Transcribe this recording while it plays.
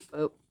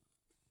Oh.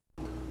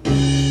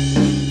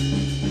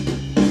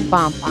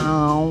 Bum,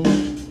 bum.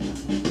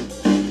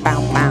 Bow,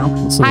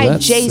 bow. So Hi,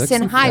 that's Jason.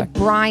 sexy Hi, fact.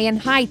 Brian.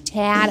 Hi,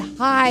 Tad.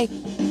 Hi,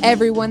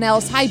 everyone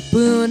else. Hi,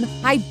 Boone.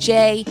 Hi,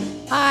 Jay.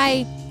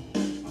 Hi.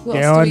 Who else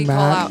do Darren, we call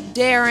Matt. out?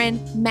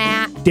 Darren,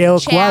 Matt, Dale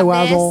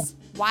Chavis,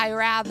 Why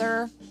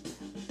Rather,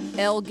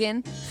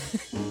 Elgin.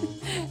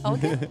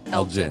 Elgin?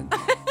 Elgin.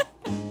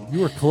 You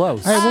were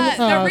close. Hey, what-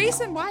 The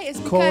reason why is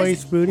Corey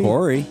because Spooty.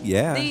 Corey,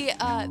 yeah.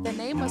 the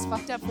name was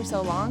fucked up for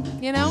so long,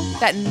 you know,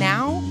 that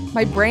now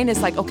my brain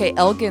is like, okay,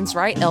 Elgin's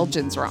right,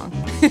 Elgin's wrong.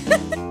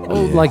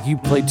 Oh, like you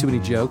played too many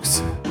jokes.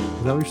 Is that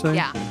what you're saying?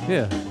 Yeah.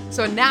 Yeah.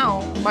 So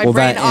now my well,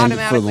 brain that and for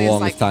automatically the is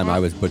longest like, time, I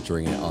was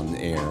butchering it on the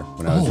air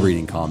when I was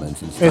reading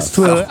comments and stuff. It's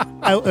true.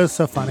 It's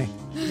so funny.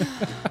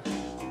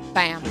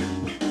 bam.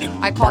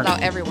 I called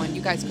out everyone.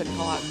 You guys couldn't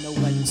call out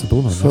nobody.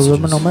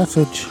 Subliminal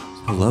message.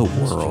 Hello,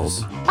 world.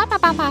 Ba, ba,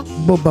 ba, ba.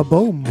 Boom, ba,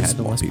 boom. Add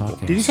more people.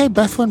 Did you say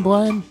best friend,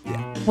 Brian?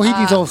 Yeah. Well,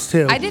 he deserves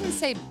too. I didn't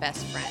say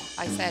best friend.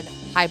 I said,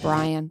 hi,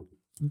 Brian.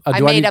 I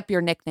do made need, up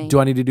your nickname. Do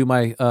I need to do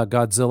my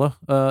Godzilla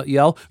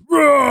yell?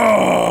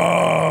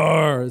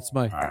 Roar! It's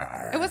my.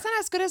 It wasn't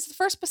as good as the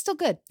first, but still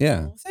good.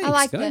 Yeah. Thanks,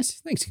 liked guys. it.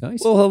 Thanks, guys.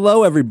 Well,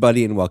 hello,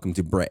 everybody, and welcome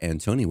to Brett and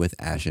Tony with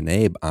Ash and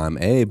Abe. I'm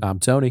Abe. I'm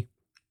Tony.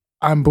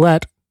 I'm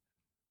Brett.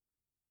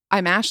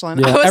 I'm Ashlyn.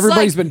 Yeah, I was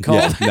everybody's like, been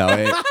called.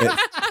 Yeah, no,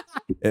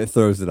 it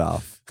throws it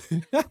off.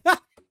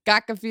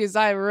 got confused.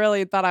 I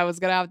really thought I was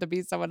going to have to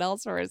be someone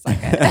else for a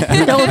second.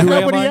 There was Who am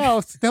nobody I?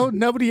 else. There was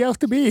nobody else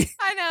to be.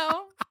 I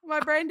know. My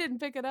brain didn't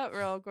pick it up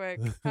real quick.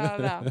 I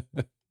don't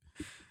know.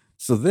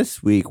 So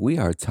this week we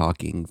are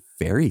talking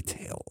fairy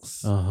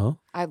tales Uh-huh.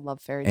 I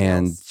love fairy tales.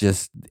 and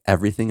just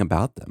everything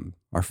about them.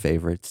 Our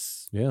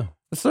favorites. Yeah.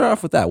 Let's start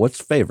off with that. What's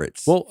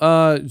favorites? Well,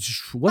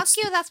 what's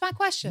Fuck you. That's my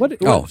question. what?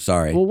 oh,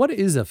 sorry. Well, what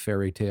is a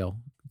fairy tale?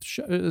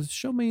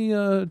 Show me.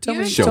 Tell me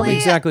Usually-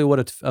 exactly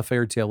what a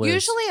fairy tale is.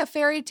 Usually a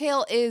fairy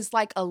tale is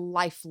like a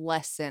life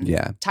lesson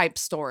Yeah. type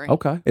story.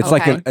 Okay. It's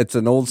Okay. like it's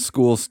an old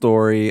school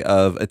story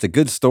of it's a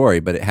good story,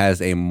 but it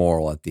has a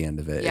moral at the end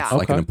of it. Yeah. It's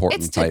like an Okay.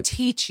 important It's to type.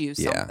 teach you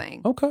Yeah.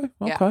 something. Okay.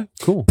 Yeah. Okay.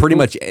 Cool. Pretty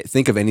Cool. much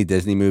think of any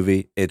Disney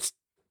movie. It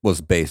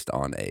was based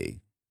on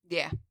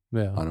Yeah.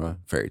 Yeah. a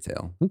fairy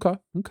tale, Okay.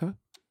 Okay.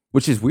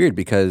 which is weird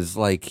because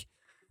like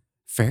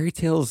fairy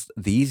tales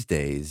these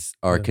days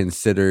are Yeah.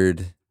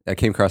 considered. I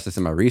came across this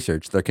in my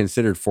research. They're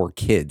considered for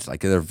kids.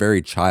 Like they're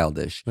very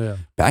childish. Yeah.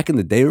 Back in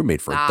the day, they were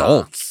made for Ah.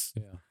 adults,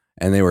 Yeah.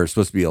 and they were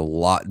supposed to be a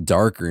lot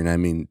darker. And I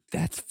mean,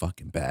 that's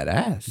fucking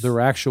badass.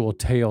 They're actual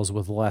tales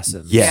with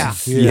lessons.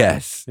 Yes, Yeah.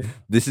 yes.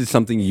 This is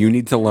something you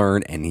need to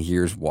learn, and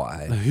here's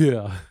why.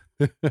 Yeah.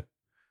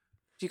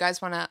 Do you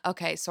guys want to?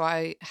 Okay, so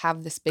I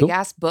have this big Cool.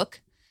 ass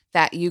book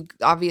that you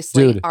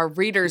obviously Dude. our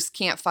readers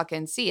can't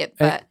fucking see it,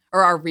 but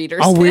or our readers,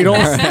 Our readers.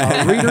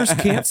 Our readers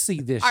can't see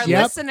this. our shit.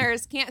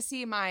 listeners can't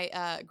see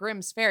my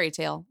Grimm's fairy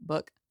tale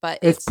book, but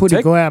It's pretty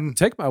Take- glam.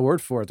 Take my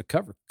word for it. The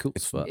cover cool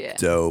as fuck. yeah,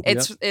 Dope.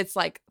 it's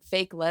like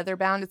fake leather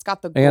bound. It's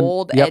got the And-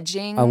 gold yep,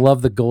 edging. I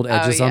love the gold Oh,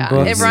 edges yeah. on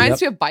books. It reminds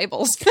Yep. me of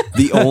Bibles.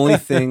 The only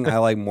thing I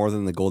like more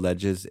than the gold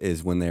edges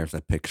is when there's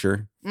a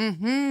picture.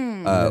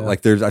 mm-hmm. Yeah.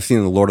 Like I've seen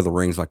in the Lord of the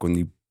Rings, like when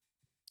you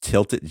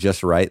tilt it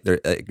just right,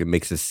 it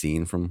makes a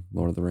scene from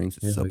Lord of the Rings.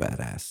 It's Yeah, so like-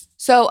 badass.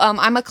 So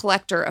I'm a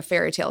collector of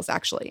fairy tales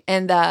actually,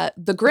 and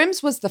the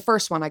Grimm's was the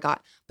first one I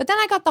got, but then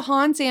I got the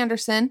Hans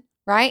Andersen,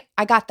 right?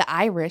 I got the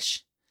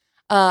Irish.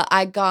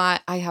 I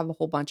have a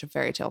whole bunch of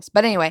fairy tales,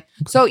 but anyway.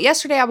 So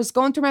yesterday I was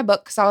going through my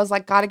book because I was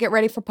like, got to get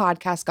ready for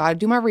podcast, got to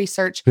do my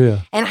research,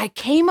 Yeah. and I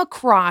came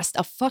across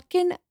a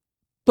fucking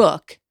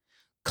book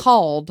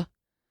called.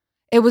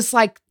 It was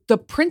like The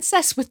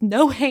Princess with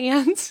No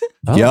Hands.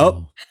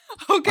 Yup.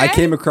 Okay, I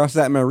came across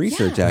that in my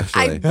research, Yeah.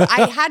 actually.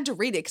 I had to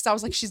read it because I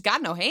was like, she's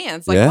got no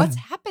hands. Like, Yeah. what's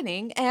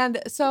happening?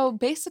 And so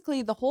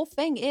basically, the whole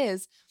thing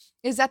is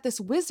that this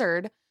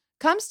wizard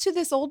comes to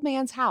this old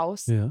man's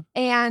house, Yeah.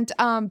 and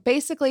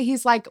basically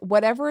he's like,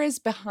 whatever is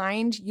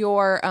behind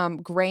your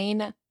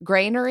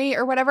granary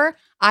or whatever,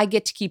 I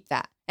get to keep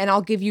that, and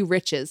I'll give you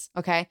riches.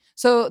 Okay,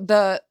 so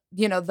the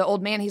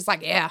old man, he's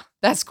like, yeah,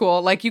 that's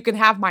cool. Like, you can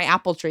have my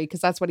apple tree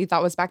because that's what he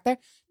thought was back there.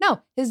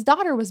 No, his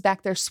daughter was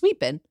back there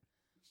sweeping.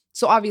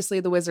 So obviously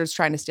the wizard's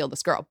trying to steal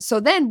this girl. So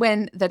then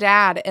when the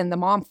dad and the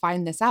mom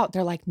find this out,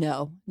 they're like,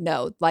 no,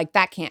 like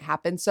that can't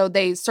happen. So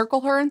they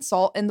circle her in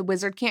salt and the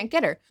wizard can't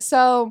get her.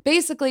 So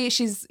basically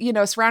she's,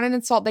 surrounded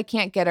in salt. They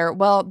can't get her.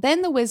 Well,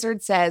 then the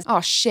wizard says, oh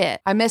shit,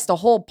 I missed a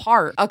whole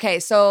part. Okay.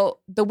 So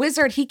the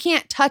wizard, he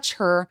can't touch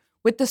her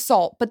with the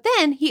salt, but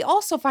then he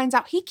also finds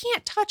out he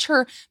can't touch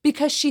her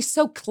because she's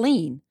so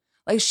clean.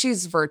 Like,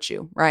 she's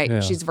virtue, right?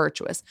 Yeah. She's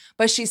virtuous,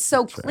 but she's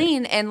so That's right.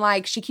 clean, and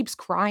like she keeps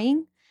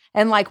crying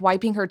and like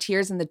wiping her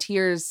tears, and the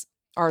tears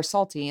are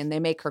salty and they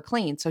make her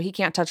clean. So he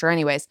can't touch her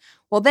anyways.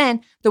 Well,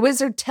 then the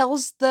wizard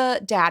tells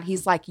the dad,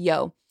 he's like,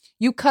 yo,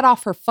 you cut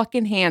off her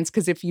fucking hands,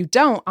 because if you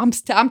don't,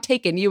 I'm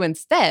taking you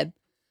instead.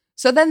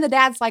 So then the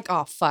dad's like,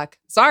 oh, fuck,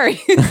 sorry.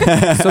 So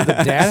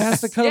the dad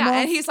has to cut him off? Yeah,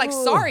 and he's like,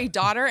 Oh. sorry,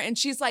 daughter. And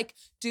she's like,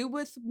 do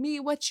with me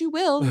what you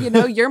will.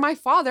 You're my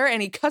father.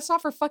 And he cuts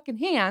off her fucking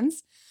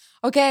hands.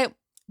 Okay.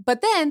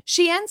 But then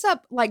she ends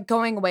up like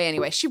going away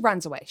anyway. She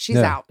runs away. She's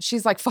Yeah. out.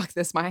 She's like, fuck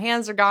this. My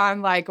hands are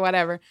gone. Like,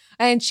 whatever.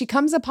 And she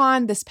comes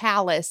upon this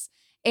palace.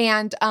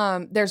 And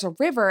there's a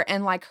river,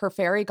 and like her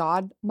fairy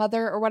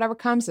godmother or whatever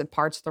comes and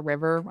parts the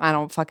river. I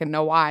don't fucking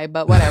know why,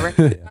 but whatever.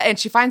 And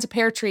she finds a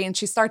pear tree and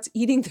she starts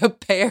eating the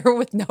pear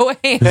with no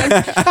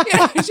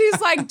hands. She's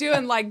like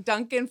doing like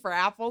Dunkin' for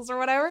apples or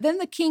whatever. Then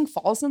the king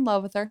falls in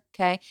love with her.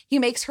 Okay. He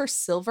makes her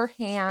silver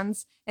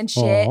hands and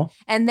shit. Aw.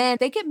 And then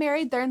they get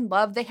married. They're in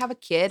love. They have a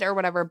kid or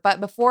whatever. But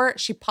before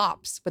she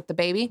pops with the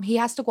baby, he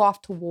has to go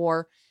off to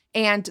war.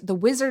 And the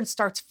wizard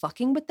starts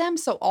fucking with them.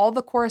 So all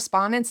the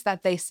correspondence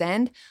that they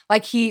send,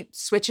 like he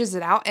switches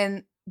it out.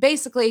 And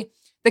basically,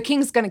 the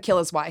king's going to kill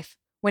his wife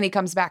when he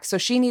comes back. So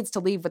she needs to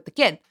leave with the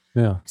kid.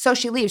 Yeah. So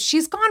she leaves.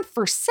 She's gone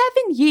for 7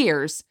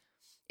 years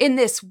in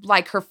this,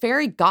 like her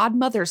fairy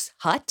godmother's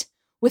hut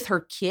with her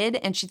kid.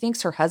 And she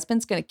thinks her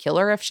husband's going to kill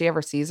her if she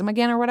ever sees him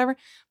again or whatever.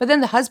 But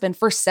then the husband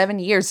for 7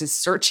 years is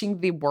searching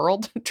the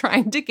world,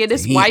 trying to get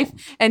his Damn.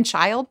 wife and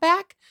child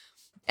back.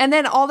 And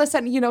then all of a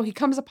sudden, he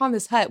comes upon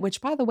this hut,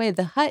 which, by the way,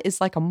 the hut is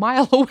like a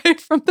mile away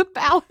from the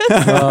palace.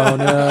 Oh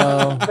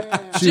no.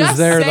 She was Just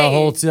there the saying.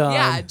 whole time.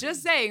 Yeah,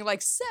 just saying.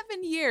 Like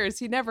 7 years,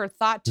 he never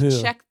thought to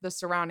Yeah. check the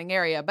surrounding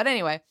area. But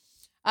anyway,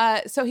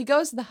 so he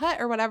goes to the hut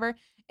or whatever,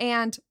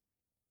 and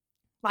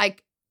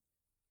like,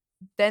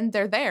 then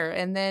they're there,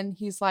 and then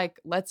he's like,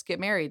 "Let's get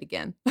married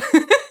again."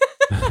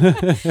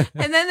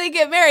 And then they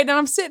get married, and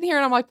I'm sitting here,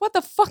 and I'm like, "What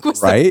the fuck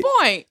was Right? the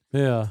point?"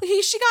 Yeah.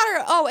 She got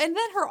her. Oh, and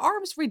then her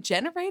arms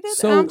regenerated,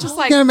 So- and I'm I just was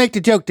like, gonna make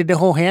the joke. Did the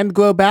whole hand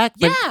grow back?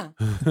 But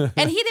yeah.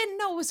 And he didn't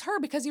know it was her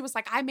because he was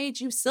like, I made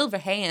you silver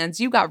hands.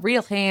 You got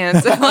real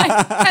hands. And,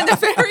 and the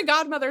fairy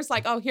godmother's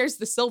like, oh, here's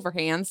the silver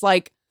hands.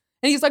 Like,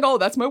 and he's like, oh,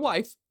 that's my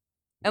wife.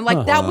 And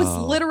like, that was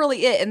Wow.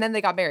 literally it. And then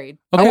they got married.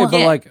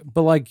 Okay, want-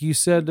 but like you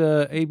said,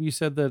 Abe, you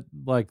said that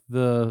like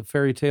the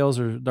fairy tales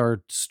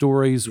are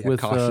stories Yeah,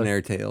 with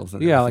cautionary tales.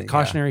 And like everything,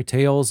 cautionary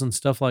tales and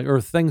stuff like, or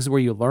things where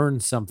you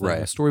learn something, a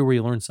Right. story where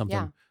you learn something.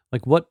 Yeah.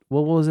 Like what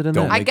was it in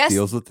Don't there? I make guess-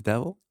 deals with the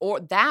devil.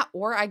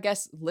 Or I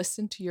guess,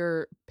 listen to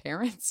your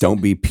parents.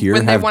 Don't be pure.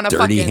 When they Have wanna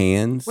dirty fucking-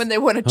 hands. When they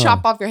want to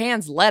chop off your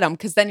hands, let them,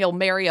 because then you'll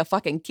marry a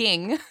fucking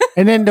king.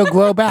 and then they'll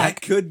grow that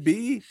back. could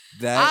be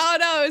that I don't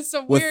know. It's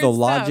some with weird the stuff.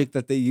 logic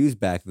that they used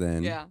back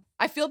then. Yeah.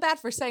 I feel bad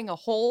for saying a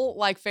whole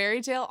like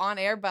fairy tale on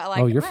air, but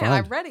like, Oh, you're man,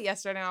 I fine. read it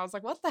yesterday and I was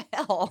like, what the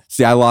hell?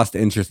 See, I lost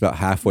interest about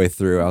halfway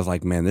through. I was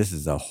like, man, this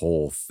is a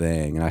whole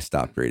thing, and I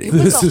stopped reading. It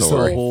was This a is a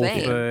whole whole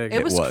thing. thing. It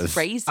It was was.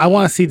 crazy. I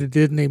want to see the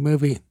Disney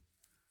movie.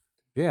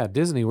 Yeah,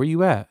 Disney, where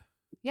you at?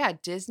 Yeah,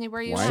 Disney,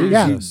 where you Why at? have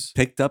Yeah. you Jesus.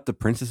 picked up the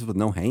princess with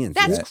no hands?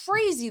 That's yet?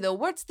 crazy though.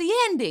 What's the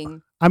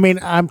ending? I mean,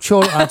 I'm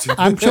sure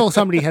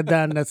somebody had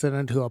done that's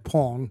into a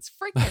porn. It's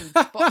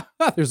freaking.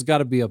 There's got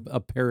to be a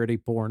parody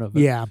porn of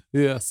it. Yeah,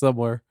 Yeah,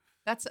 somewhere.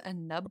 That's a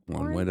nub One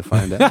porn. way to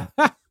find out.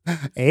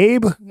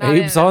 Abe. Not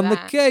Abe's into on the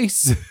that.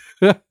 case.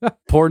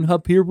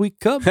 Pornhub, here we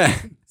come.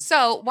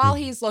 So while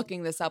he's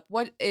looking this up,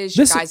 what is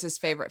your This- guys'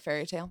 favorite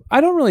fairy tale?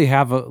 I don't really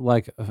have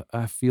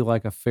I feel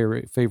like a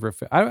favorite.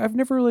 I've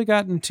never really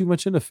gotten too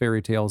much into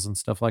fairy tales and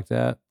stuff like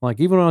that. Like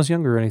even when I was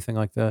younger or anything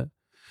like that.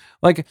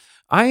 Like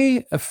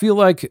I feel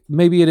like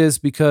maybe it is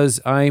because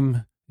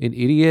I'm an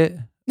idiot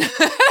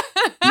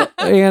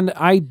and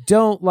I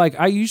don't like,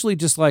 I usually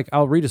just like,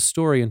 I'll read a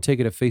story and take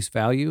it at face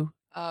value.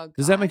 Oh,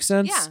 Does that make God.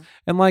 sense? Yeah,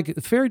 And like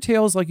fairy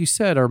tales, like you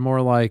said, are more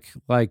like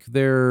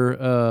they're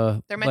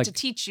they're meant like, to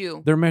teach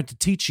you. they're meant to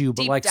teach you,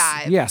 but Deep like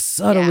dive.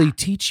 subtly Yeah.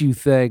 teach you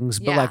things,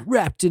 but Yeah. like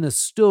wrapped in a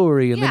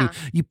story, and then Yeah.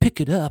 you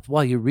pick it up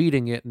while you're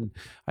reading it. And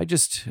I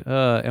just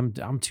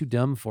I'm too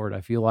dumb for it.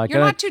 I feel like You're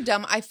And not too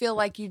dumb. I feel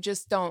like you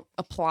just don't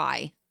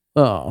apply.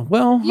 oh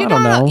well, You I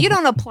don't know. You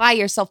don't apply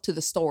yourself to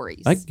the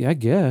stories. I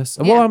guess.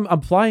 Yeah. Well, I'm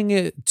applying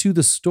it to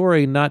the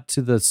story, not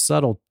to the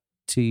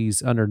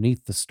subtleties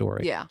underneath the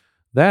story. Yeah,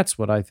 That's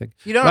what I think.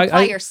 you don't I- apply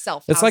I-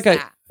 yourself. It's How's like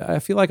that? I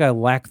feel like I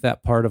lack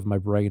that part of my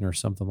brain or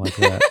something like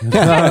that.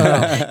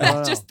 I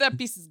don't know. that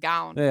piece is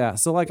gone. Yeah,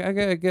 so like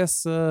I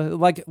guess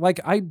like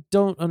I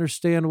don't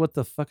understand what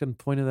the fucking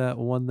point of that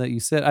one that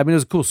you said. I mean, it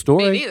was a cool Me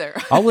story. neither.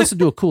 I'll listen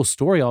to a cool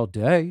story all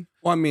day.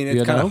 Well, I mean, it's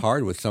You kind know? of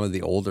hard with some of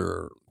the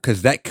older,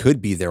 because that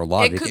could be their It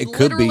logic. could It could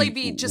literally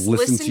be just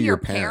listen to your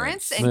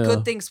parents and Yeah.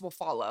 good things will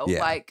follow. Yeah.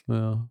 Like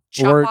Well,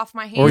 chop or off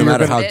my hand. or no you're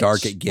matter gonna- how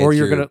dark it gets. or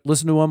you're you're- gonna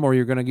listen to them, or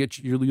you're gonna get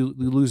you're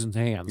losing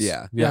hands.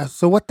 Yeah. Yeah.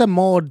 So what the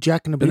moral of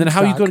Jack and the And then how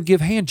are you Beanstalk? going to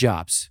give hand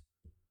jobs?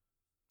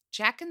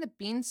 Jack and the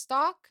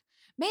Beanstalk.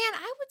 Man,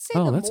 I would say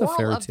Oh, the that's a moral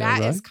fairy of tale,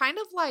 that is right? kind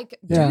of like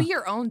Yeah. do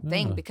your own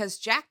thing Yeah. because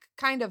Jack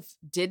kind of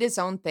did his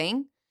own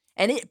thing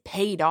and it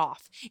paid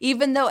off.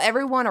 Even though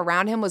everyone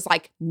around him was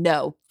like,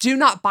 no, do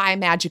not buy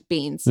magic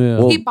beans. Yeah.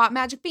 Well- He bought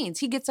magic beans.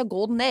 He gets a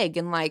golden egg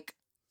and like,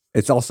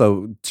 It's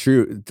also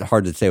true,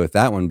 hard to say with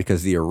that one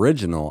because the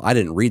original, I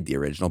didn't read the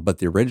original, but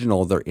the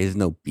original, there is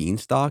no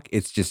beanstalk.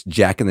 It's just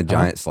Jack and the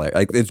Giant Slayer.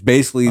 Like it's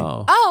basically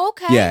oh. oh,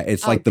 okay. Yeah,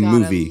 it's like the God,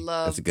 movie. I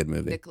love That's a good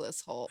movie.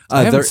 Nicholas Holt. I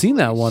haven't there- seen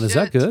that one. Is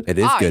that good? It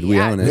is Oh, good. We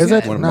yeah, own it's it. Is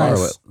it? Want to borrow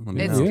Nice. it? Let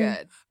me It's know.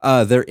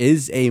 good. There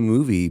is a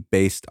movie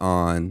based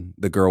on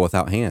The Girl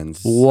Without Hands.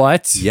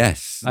 What?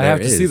 Yes, I have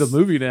to there see the is.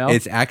 movie now.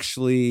 It's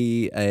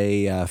actually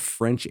a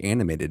French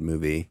animated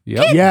movie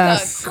Yep. Get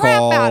Yes. the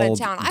crap out of called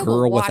town. I will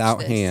Girl watch Without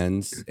this.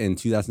 Hands in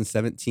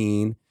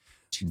 2017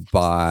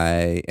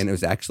 and it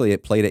was actually,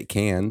 it played at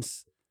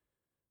Cannes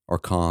or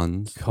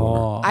Cons.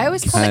 Call. I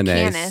always call it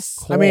Canis.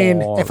 Canis. I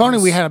mean, if only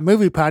we had a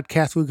movie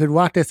podcast, we could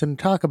watch this and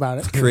talk about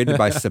it. Created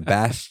by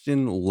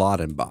Sebastian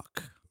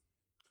Laudenbach.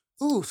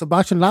 Ooh,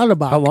 Sebastian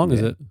Laudenbach. How long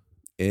is it?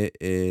 It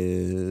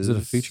is. Is it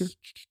a feature?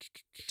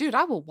 Dude,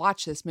 I will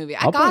watch this movie.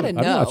 I I'll gotta I'd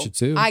know. watch it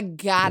too. I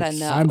gotta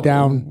know. I'm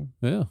down.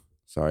 Yeah.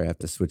 Sorry, I have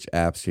to switch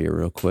apps here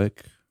real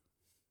quick.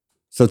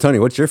 So, Tony,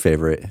 what's your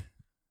favorite?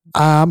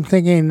 I'm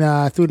thinking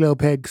Three Little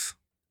Pigs.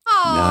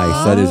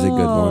 Nice. That is a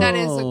good one. That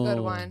is a good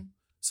one.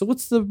 So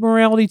what's the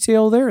morality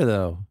tale there,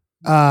 though?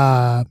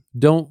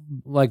 Don't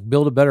like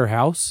build a better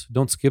house.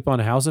 Don't skip on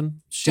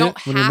housing shit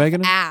Don't when you're making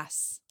it.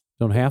 half-ass.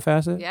 Don't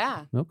half-ass it.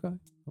 Yeah. Okay.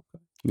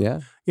 Yeah.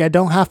 Yeah,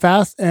 don't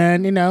half-ass,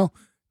 and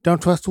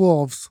don't trust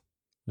wolves.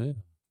 Yeah.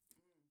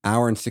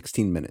 Hour and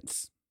 16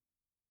 minutes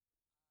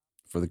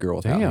for The Girl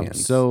Without Damn.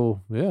 Hands.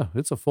 So yeah,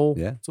 it's a full.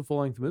 Yeah. It's a full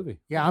length movie.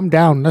 Yeah, I'm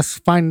down. Let's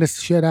find this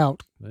shit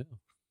out. Yeah.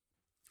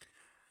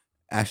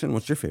 Ashton,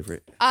 what's your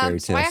favorite fairy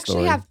So tale I actually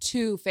story? have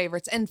two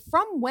favorites, and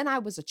from when I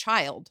was a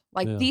child,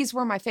 like Yeah. these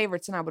were my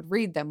favorites, and I would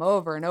read them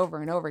over and over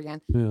and over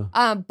again.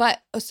 Yeah.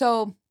 But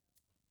so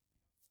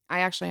I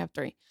actually have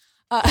three.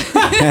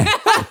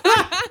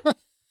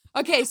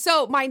 Okay,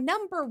 so my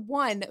number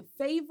one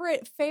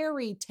favorite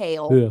fairy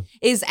tale Yeah.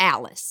 is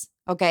Alice.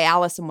 Okay,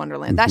 Alice in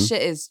Wonderland. That Mhm.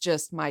 shit is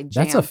just my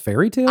jam. That's a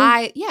fairy tale.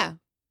 Huh.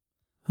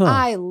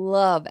 I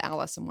love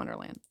Alice in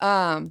Wonderland.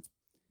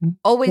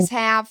 Always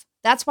have.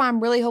 That's why I'm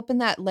really hoping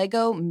that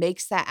Lego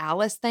makes that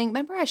Alice thing.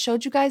 Remember I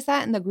showed you guys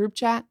that in the group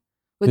chat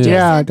with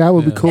Yeah, Jason? that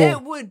would be Yeah. cool.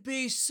 It would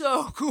be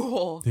so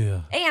cool.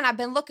 yeah. And I've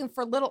been looking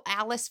for little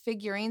Alice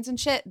figurines and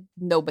shit.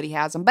 Nobody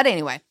has them. But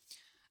anyway,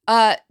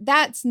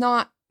 that's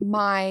not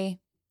my,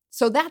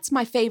 so that's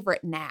my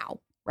favorite now,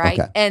 right?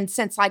 Okay. And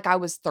since like I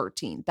was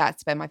 13,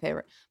 that's been my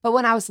favorite. But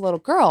when I was a little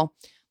girl,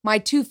 my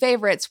two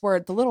favorites were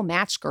The Little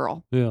Match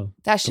Girl. Yeah.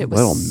 That shit was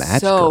Little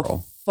Match so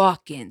Girl.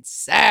 fucking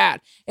sad.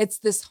 It's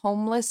this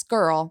homeless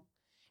girl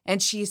and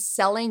she's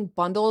selling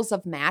bundles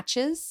of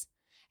matches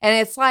and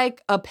it's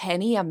like a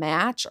penny a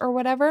match or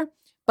whatever,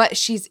 but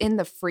she's in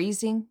the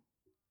freezing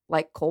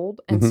like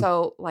cold. And Mhm.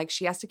 so like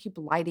she has to keep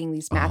lighting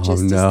these Oh,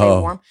 matches to stay no.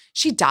 warm.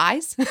 She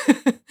dies.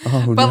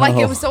 Oh, But like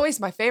no. it was always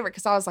my favorite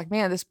because I was like,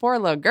 man, this poor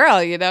little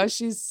girl,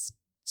 she's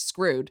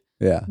screwed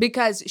Yeah.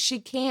 because she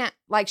can't,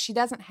 like, she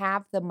doesn't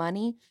have the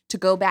money to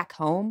go back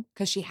home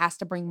because she has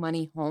to bring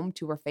money home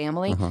to her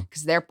family Uh-huh.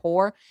 because they're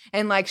poor.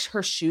 And like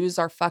her shoes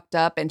are fucked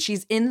up and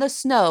she's in the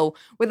snow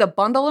with a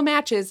bundle of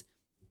matches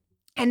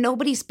and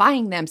nobody's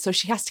buying them. So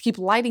she has to keep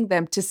lighting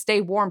them to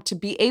stay warm, to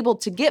be able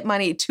to get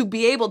money, to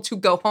be able to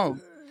go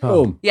home.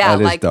 Boom. Yeah,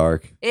 That is like,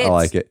 dark. It's I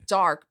like it.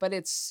 dark, but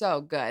it's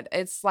so good.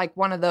 It's like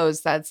one of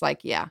those that's like,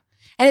 yeah.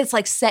 And it's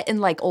like set in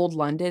like old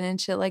London and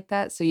shit like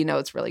that. So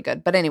it's really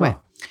good. But anyway,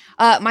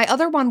 my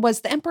other one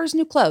was The Emperor's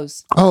New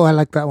Clothes. Oh, I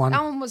like that one.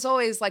 That one was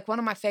always like one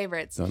of my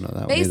favorites. Don't know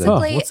that one either.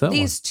 Basically, what's that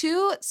these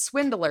two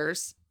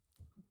swindlers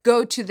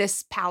go to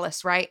this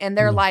palace, right? And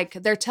they're like,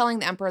 they're telling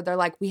the emperor, they're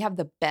like, we have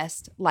the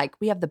best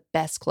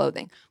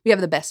clothing. We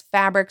have the best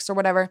fabrics or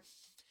whatever.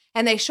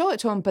 And they show it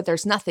to him, but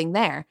there's nothing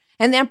there.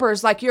 And the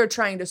emperor's like, you're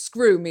trying to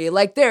screw me.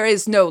 Like, there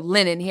is no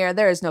linen here.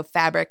 There is no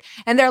fabric.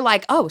 And they're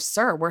like, oh,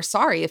 sir, we're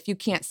sorry if you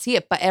can't see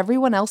it, but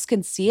everyone else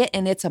can see it.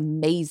 And it's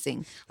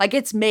amazing. Like,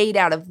 it's made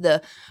out of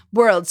the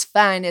world's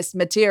finest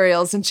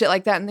materials and shit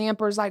like that. And the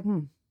emperor's like,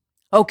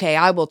 okay,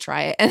 I will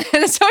try it. And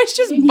so he's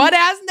just butt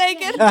ass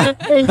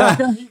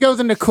naked. He goes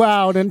in the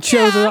crowd and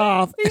shows her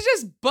off. He's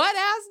just butt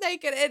ass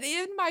naked. And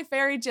in my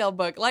fairy tale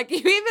book, like you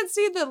even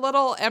see the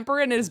little emperor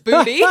in his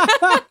booty.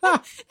 And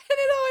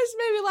it always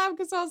made me laugh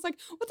because I was like,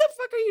 what the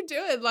fuck are you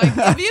doing?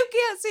 Like, if you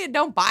can't see it,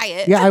 don't buy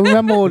it. Yeah, I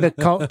remember the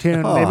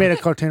cartoon. They made a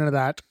cartoon of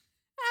that.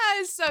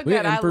 It's so Wait,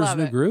 good. I Emperor's love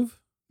New it. Groove?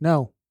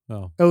 No,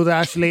 Oh. it was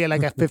actually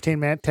like a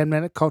 15-minute,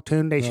 10-minute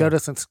cartoon they Oh. showed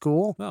us in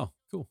school. Oh,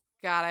 cool.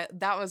 Got it.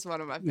 That was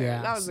one of my favorites.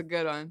 Yeah. That was a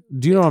good one.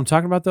 Do you know what I'm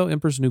talking about though?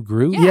 Emperor's New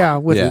Groove? Yeah,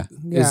 with Yeah.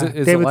 Is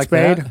it David like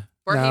Spade. that?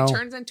 Where No. he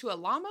turns into a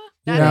llama?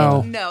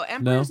 No. No.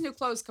 Emperor's New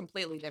Clothes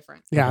completely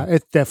different. Yeah,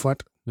 it's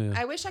different. Yeah.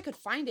 I wish I could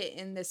find it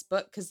in this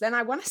book because then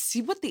I want to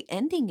see what the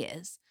ending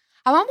is.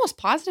 I'm almost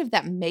positive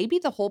that maybe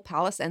the whole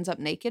palace ends up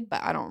naked,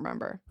 but I don't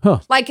remember. Huh.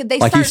 Like they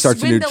Like he start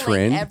starts a new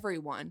swindling trend?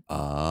 everyone.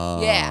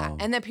 Oh. Yeah.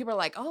 And then people are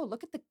like, oh,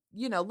 look at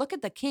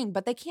the king.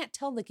 But they can't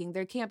tell the king.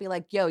 They can't be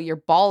like, yo, your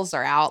balls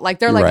are out. Like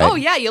they're like, Right. oh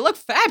yeah, you look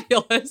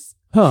fabulous.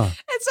 Huh.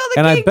 And so the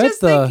And I king bet just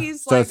think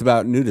he's So like, it's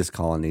about nudist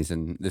colonies,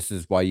 and this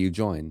is why you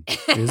join.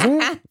 Is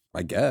it?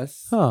 I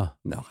guess. Huh.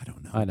 No, I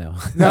don't know. I know.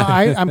 No,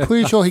 I'm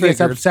pretty sure he gets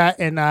Figured. upset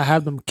and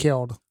have them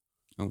killed.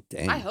 Oh,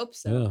 dang. I hope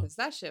so Yeah. because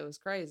that shit was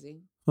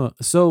crazy. Huh.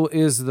 So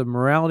is the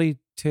morality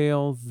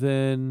tale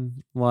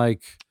then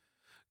like,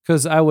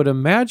 Because I would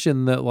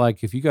imagine that,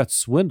 like, if you got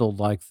swindled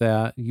like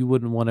that, you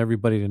wouldn't want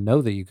everybody to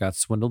know that you got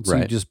swindled. So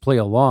you Right. just play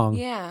along,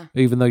 Yeah.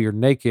 even though you're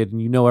naked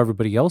and you know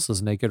everybody else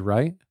is naked,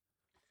 right?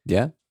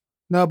 Yeah.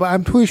 No, but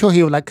I'm pretty sure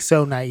he was like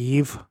so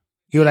naive.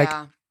 He was like,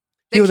 Yeah.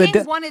 he The was a king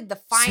d- wanted the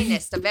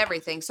finest of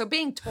everything. So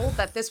being told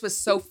that this was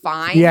so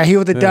fine. yeah, he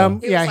was a Yeah. dumb.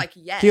 He was Yeah, like,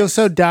 yes. he was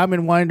so dumb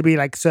and wanted to be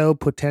like so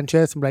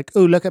pretentious. I'm like,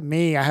 oh, look at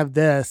me, I have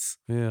this.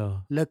 Yeah.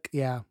 Look,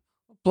 yeah,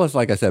 Plus,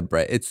 like I said,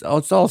 Brett, it's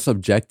all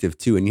subjective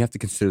too, and you have to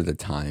consider the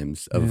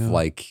times of Yeah.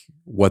 like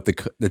what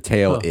the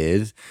tale Huh.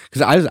 is.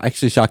 Because I was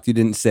actually shocked you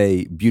didn't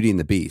say Beauty and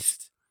the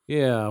Beast.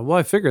 Yeah. Well,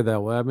 I figured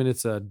that way. I mean,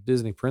 it's a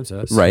Disney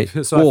princess. Right.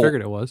 So Well, I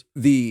figured it was.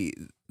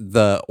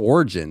 The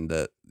origin,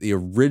 the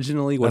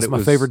originally what That's it my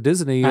was, favorite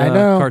Disney I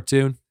know.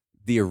 cartoon.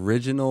 the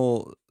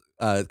original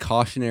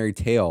cautionary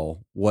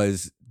tale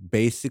was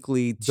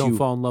basically to Don't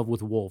fall in love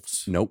with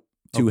wolves. nope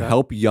to Okay.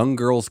 help young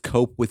girls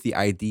cope with the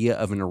idea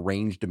of an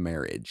arranged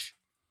marriage.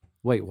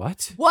 Wait,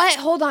 what? What?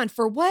 Hold on.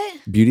 For what?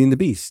 Beauty and the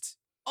Beast.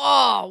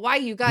 Oh, why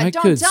you guys I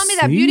don't could tell me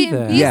that see Beauty and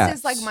that. Beast Yeah.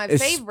 is like my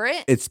It's-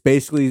 favorite. It's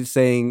basically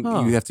saying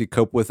Huh. you have to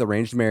cope with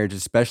arranged marriage,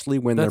 especially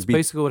when That's their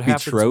basically what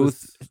happens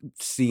betrothed with.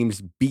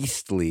 seems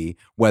beastly,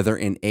 whether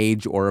in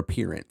age or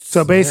appearance.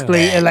 So basically,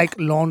 Yeah. it like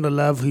learn to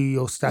love who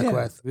you're stuck Yeah.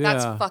 with.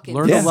 That's Yeah. fucking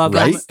Learn Yeah, to love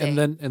right?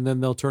 them, and then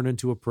they'll turn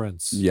into a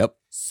prince. Yep.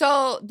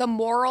 So the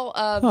moral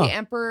of Huh. the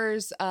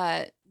Emperor's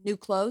new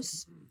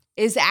clothes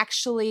is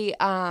actually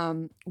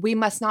we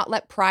must not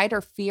let pride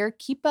or fear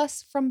keep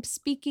us from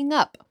speaking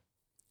up.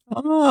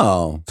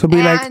 Oh. So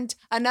be like, And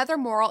another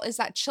moral is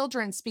that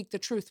children speak the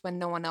truth when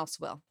no one else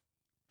will.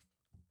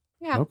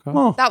 Yeah. Okay.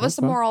 Oh, That was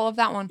the Okay. moral of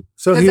that one.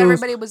 so Because he was.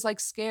 everybody was like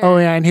scared. Oh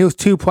yeah, and he was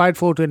too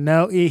prideful to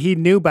know. He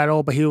knew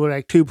better, but he was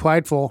like too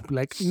prideful.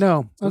 Like,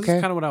 no, This okay.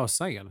 is kind of what I was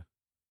saying,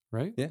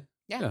 right? Yeah.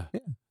 Yeah.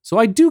 So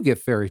I do get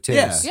fairy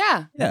tales.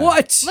 Yeah. Yeah.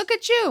 What? Look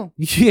at you.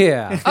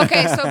 Yeah.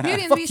 Okay, so Beauty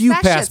and the Fuck Beast, you,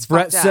 that past shit's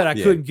Brett fucked said up. I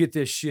Yeah. couldn't get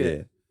this shit.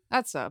 Yeah.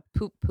 That's a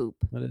poop.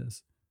 That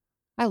is.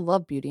 I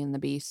love Beauty and the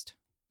Beast.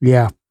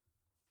 Yeah,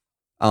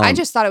 I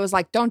just thought it was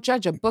like, don't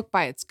judge a book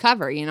by its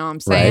cover. You know what I'm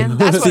Right. saying?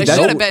 That's what See, it that's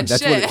should have what- been.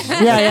 that's what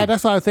Shit. it- yeah.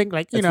 That's what I think.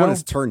 Like, you That's what know,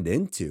 it's turned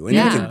into, and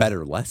Yeah. it's a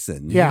better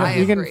lesson. yeah, I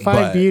you can agree. find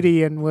But-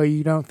 beauty in where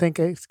you don't think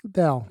it's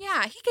there.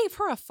 Yeah, he gave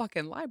her a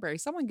fucking library.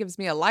 Someone gives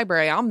me a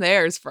library, I'm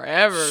theirs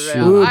forever,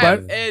 man. Ooh, I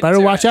am but into better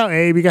watch it. out,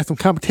 Abe. You got some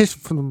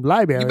competition from the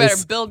libraries. You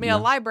better build me a Yeah.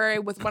 library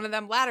with one of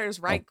them ladders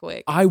right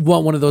quick. I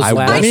want one of those I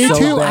ladders want Me so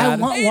too. bad. I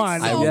want It's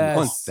one. so I Yes.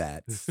 want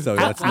that. So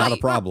that's not a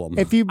problem.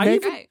 If you I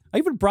make Okay. I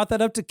even brought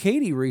that up to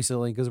Katie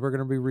recently because we're going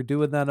to be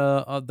redoing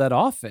that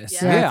office.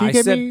 Yeah. yeah, if you I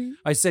give said me,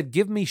 I said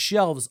give me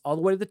shelves all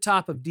the way to the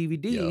top of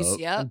DVDs Yup.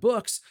 Yep. and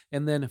books,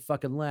 and then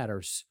fucking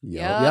ladders.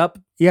 Yep. Yep.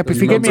 yep, if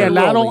Those you give me a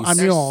remember ladle, rollies. I'm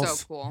They're yours.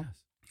 so cool.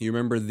 You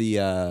remember the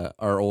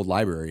our old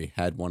library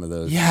had one of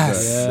those.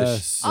 Yes.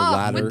 Yes. The Oh,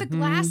 ladder. with the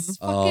glass Mhm.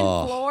 fucking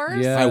Oh,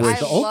 floors. yeah. I With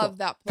the love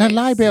that place. That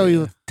library Yeah.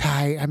 was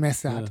tight. I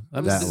miss Yeah. that. I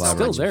mean, That it's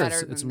library. still there. Better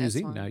It's a than this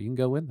museum one. now. You can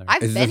go in there.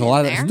 I've Is been there a lot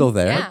in that's there. still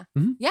there? Yeah.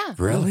 Mhm. Yeah.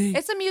 Really?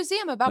 It's a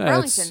museum about Yeah,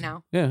 Burlington it's-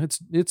 now. Yeah,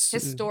 it's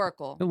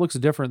Historical. It looks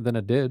different than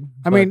it did.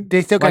 I but mean,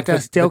 they still got like the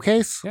the- steel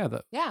case. yeah,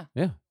 Yeah.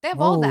 Yeah. They have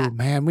all Oh that.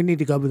 man, we need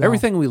to go over there.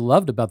 everything we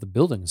loved about the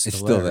building is It's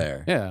still, still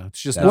there. there. Yeah, it's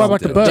just That's What now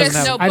about the it books? doesn't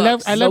Just have- no I love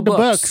books. I No love the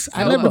books. books.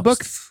 I No love the books.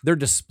 books. They're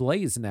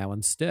displays now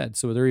instead,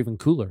 so they're even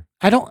cooler.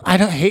 I don't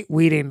hate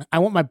reading. I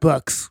want my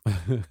books.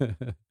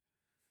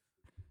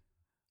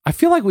 I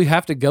feel like we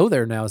have to go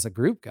there now as a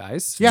group,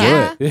 guys.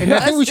 Yeah. Do it. And I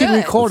think we Let's should do it.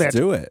 record Let's it.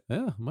 do it.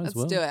 Yeah, might Let's as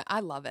well. do it. I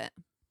love it.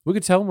 We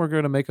could tell them we're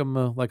going to make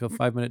them like a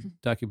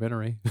 5-minute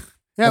documentary.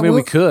 Yeah, I mean, we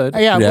we'll- could.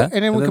 Yeah, Yeah. and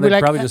then And we then could be they'd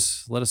like, probably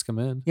just let us come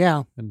in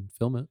yeah, and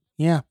film it.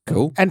 yeah.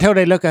 Cool. Until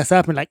they look us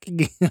up and like,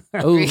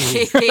 Oh,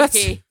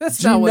 that's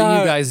Do not what not-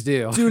 you guys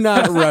do. Do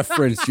not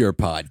reference your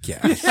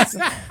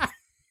podcast.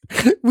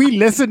 we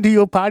listen to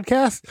your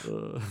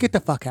podcast. Get the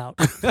fuck out.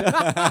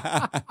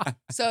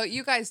 So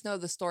you guys know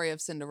the story of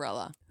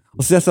Cinderella.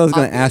 Well, see, that's what I was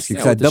going to ask you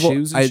Obviously. because With the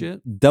shoes and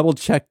shit? double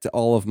checked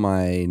all of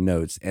my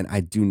notes and I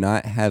do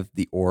not have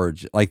the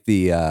origin, like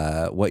the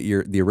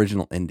the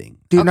original ending.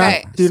 Do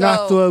Okay, not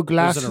so- throw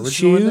glass There's an at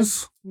original ending?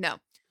 shoes. No.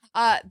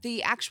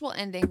 The actual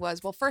ending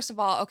was, well, first of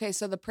all, okay,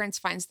 so the prince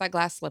finds that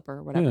glass slipper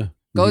or whatever. Yeah.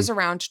 Goes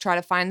around to try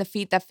to find the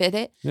feet that fit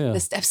it. Yeah. The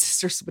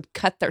stepsisters would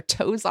cut their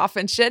toes off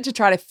and shit to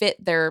try to fit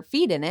their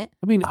feet in it.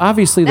 I mean,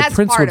 obviously the That's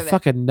prince part would of it.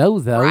 fucking know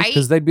though, Right?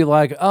 because they'd be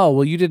like, "Oh,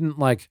 well, you didn't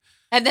like."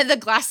 And then the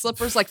glass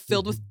slippers like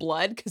filled with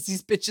blood because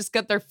these bitches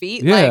cut their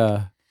feet.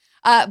 Yeah.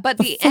 But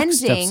the fuck, ending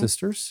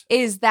stepsisters.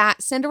 is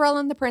that Cinderella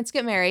and the prince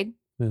get married.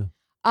 Yeah.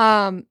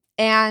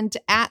 And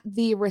at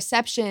the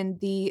reception,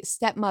 the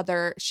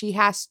stepmother, she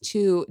has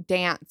to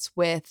dance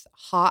with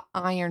hot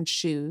iron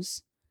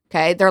shoes.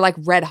 Okay. They're like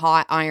red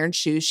hot iron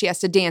shoes. She has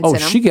to dance Oh, in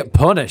them. she get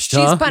punished, She's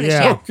huh? punished,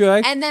 Yeah. yeah.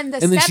 Okay. And then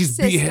the And then she's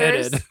stepsisters,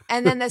 beheaded.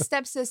 and then the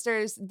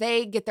stepsisters,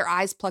 they get their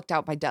eyes plucked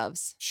out by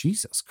doves.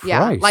 Jesus Christ.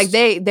 Yeah, like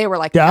they were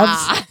like,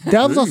 Doves. nah.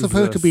 Doves are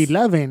supposed to be Jesus.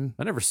 loving.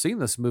 I never seen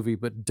this movie,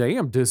 but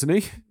damn,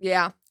 Disney.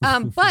 Yeah.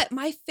 But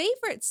my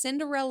favorite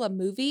Cinderella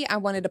movie, I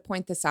wanted to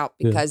point this out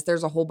Yeah. because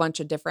there's a whole bunch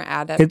of different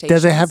adaptations.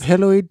 Does it have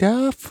Hilary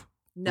Duff?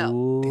 No.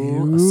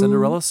 Ooh, a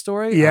Cinderella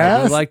story? I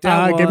Yes. do like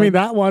that one. Give me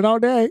that one all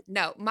day.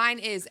 No, mine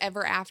is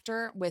Ever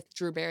After with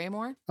Drew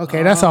Barrymore.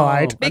 Okay, that's all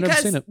right. I've never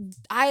Because seen it.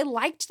 I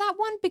liked that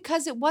one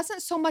because it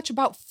wasn't so much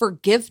about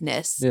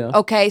forgiveness. Yeah.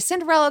 Okay.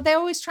 Cinderella, they're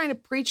always trying to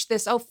preach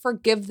this, oh,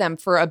 forgive them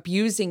for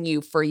abusing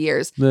you for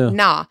years. Yeah.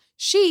 Nah.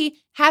 She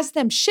has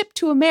them shipped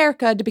to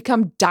America to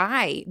become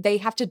dye. They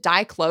have to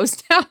dye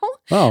clothes now.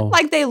 Oh.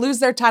 Like they lose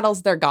their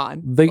titles, they're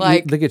gone. They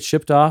like get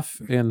shipped off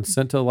and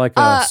sent to like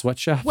a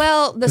sweatshop.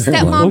 well, the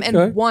stepmom Okay.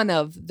 and one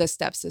of the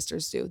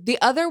stepsisters do. The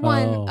other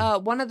one, Oh.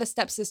 one of the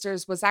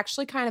stepsisters was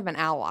actually kind of an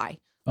ally.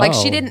 Like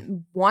she Oh.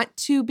 didn't want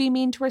to be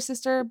mean to her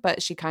sister,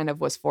 but she kind of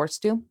was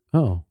forced to.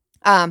 Oh,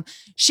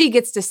 She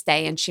gets to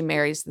stay and she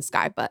marries this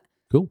guy, but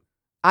cool.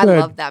 I Good.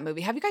 love that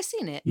movie. Have you guys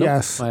seen it? Nope,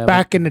 Yes, I haven't.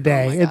 back in the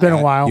day. Oh my It's been a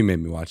God. while. You made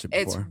me watch it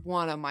It's before.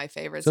 one of my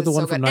favorites. Is that the It's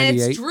one so from good. And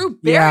 98? it's Drew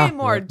Yeah.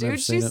 Barrymore, Yeah, I've never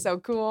dude. seen She's it. so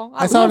cool.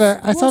 I saw Who that.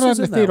 else- I who saw else that was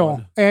in in the that theater.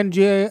 one?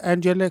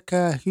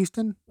 Angelica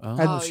Houston.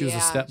 Oh, she was a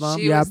stepmom.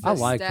 She Yep. was the I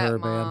like her,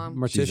 man.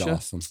 stepmom. She's Morticia.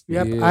 awesome.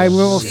 Yep, Yeah. I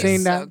remember She's seeing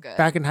so that good.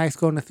 back in high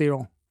school in the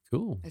theater.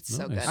 Cool. It's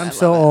so Nice. good. I I'm love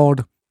so it.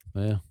 old.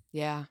 Yeah,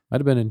 Yeah.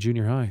 I'd have been in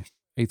junior high,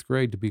 8th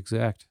grade to be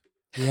exact.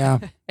 Yeah,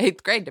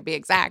 8th grade to be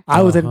exact.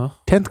 I was in Uh-huh.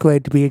 10th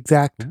grade to be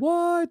exact.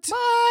 What?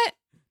 What?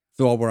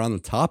 So while we're on the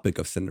topic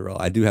of Cinderella,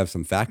 I do have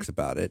some facts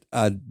about it.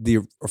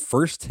 The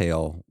first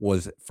tale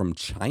was from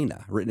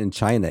China, written in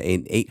China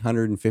in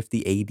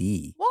 850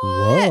 AD. What?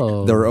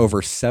 Whoa. There are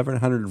over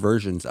 700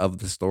 versions of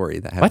the story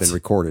that have What? been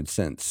recorded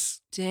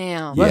since.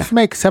 Damn. Yeah. Let's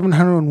make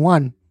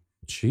 701.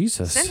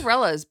 Jesus.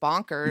 Cinderella is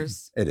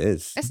bonkers. It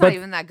is. It's But- not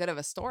even that good of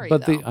a story,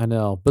 But though. I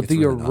know. But It's the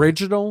really not.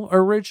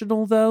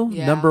 original though,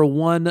 Yeah. number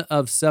 1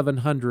 of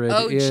 700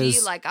 oh, is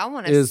gee, like I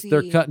want to is see.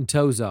 they're cutting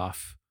toes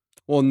off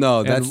Well,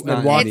 no, that's and, not.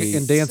 and walking It's-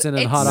 and dancing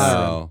in hot it's-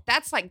 iron. No.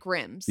 That's like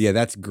Grimm's. Yeah,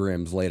 that's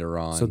Grimm's later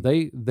on. So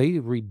they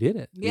redid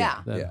it.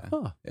 Yeah. Then. Yeah.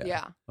 Huh.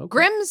 Yeah. Okay.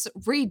 Grimm's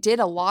redid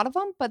a lot of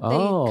them, but they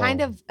Oh. kind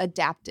of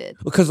adapted.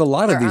 Because a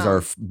lot of Their these are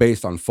own.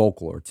 based on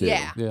folklore too.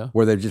 Yeah. Yeah.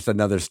 Where they're just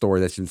another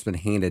story that's just been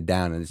handed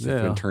down and it's just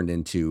Yeah. been turned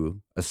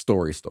into a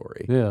story.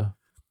 Yeah.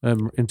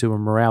 Into a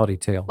morality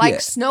tale. Like Yeah.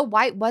 Snow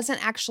White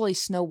wasn't actually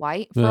Snow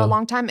White for Yeah. a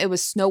long time. It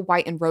was Snow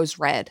White and Rose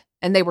Red,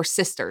 and they were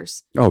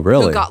sisters Oh,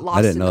 really? who got lost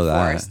I didn't in know the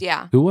that. forest.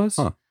 Yeah. Who was?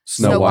 Huh.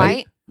 Snow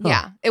White. Huh.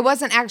 Yeah. It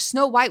wasn't actually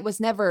Snow White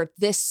was never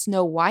this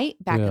Snow White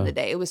back Yeah. in the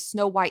day. It was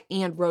Snow White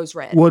and Rose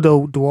Red. Were the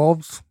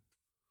dwarves?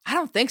 I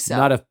don't think so.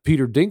 Not if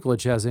Peter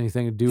Dinklage has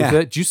anything to do with Yeah.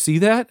 it. Did you see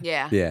that?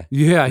 yeah. Yeah.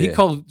 Yeah, he Yeah.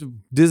 called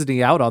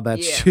Disney out on that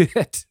Yeah. shit.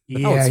 That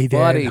Yeah, was he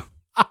funny. did.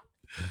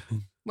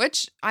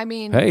 Which I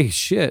mean, Hey,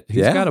 shit. He's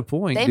Yeah. got a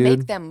point, they dude.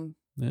 make them,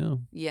 Yeah.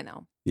 you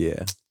know.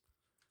 Yeah.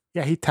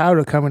 Yeah, he tired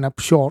of coming up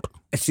short.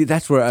 See,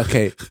 that's where,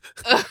 okay.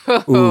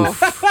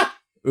 Oof.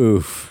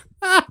 Oof.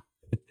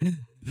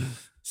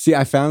 See,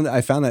 I found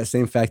that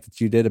same fact that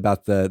you did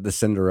about the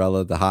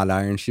Cinderella, the hot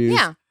iron shoes.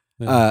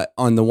 Yeah.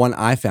 On the one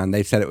I found,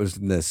 they said it was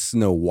the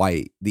Snow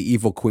White. The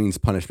evil queen's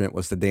punishment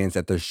was to dance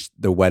at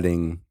the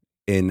wedding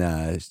in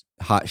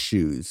hot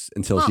shoes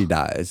until she Huh.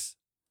 dies.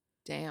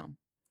 Damn.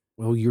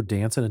 Well, you're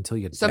dancing until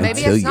you So die. maybe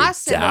Until it's you not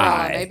Cinderella.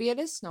 die. Maybe it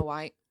is Snow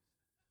White.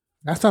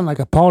 That sounds like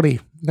a party.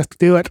 Let's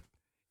do it.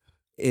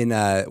 In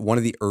one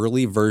of the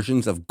early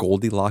versions of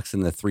Goldilocks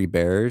and the Three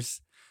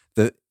Bears,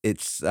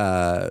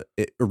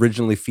 it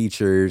originally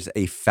features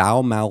a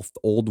foul-mouthed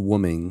old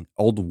woman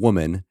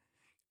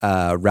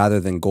rather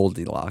than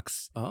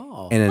Goldilocks.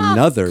 Oh. And Huh.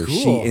 another,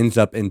 she Cool. ends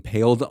up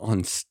impaled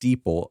on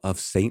steeple of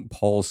St.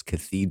 Paul's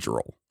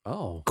Cathedral.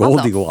 Oh. How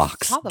the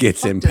Goldilocks How the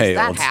gets fuck impaled.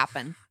 Does that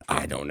happen?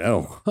 I don't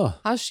know. Huh.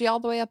 How's she all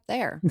the way up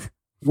there?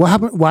 What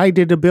happened? Why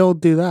did the bill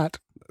do that?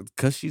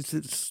 Because she's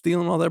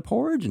stealing all their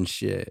porridge and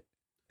shit.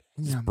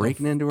 Yeah,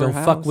 Breaking into her Don't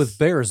house. fuck with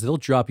bears. They'll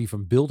drop you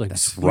from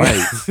buildings. That's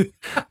right.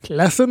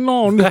 lesson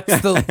learned.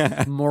 That's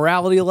the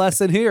morality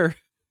lesson here.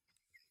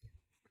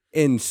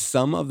 In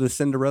some of the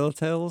Cinderella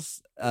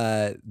tales,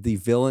 the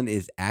villain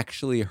is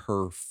actually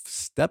her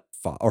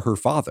stepfather or her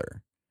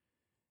father.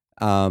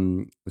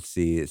 Let's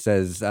see. It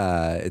says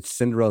it's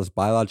Cinderella's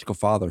biological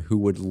father who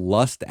would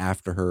lust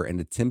after her and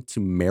attempt to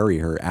marry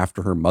her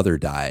after her mother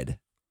died.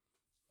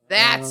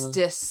 That's Uh,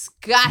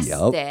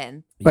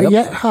 disgusting. But Yep.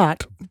 yet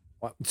hot.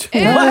 Ew,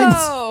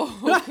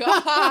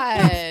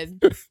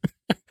 God.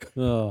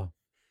 Oh.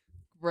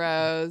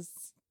 Gross.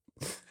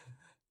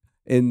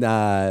 In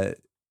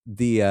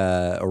the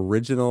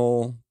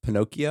original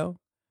Pinocchio,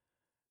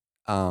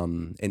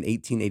 in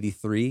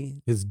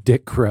 1883, His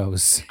dick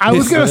crows. I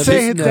was gonna His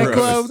say his neck dick grows.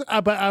 clothes,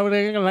 but I was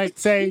gonna like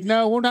say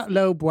no. We're not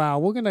lowbrow.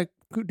 We're gonna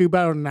do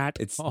better than that.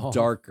 it's Oh.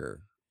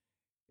 darker.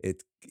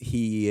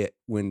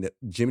 When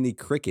Jiminy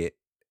Cricket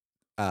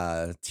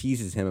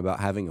teases him about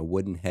having a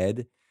wooden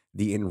head,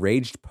 the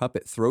enraged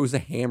puppet throws a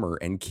hammer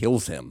and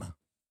kills him.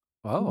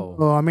 Oh.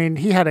 Well, I mean,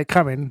 he had it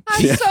coming.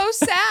 I'm Yeah. so He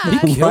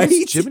sad. kills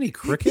Right? Jiminy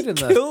Cricket He in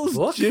the kills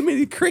book?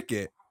 Jiminy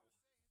Cricket.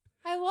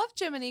 I love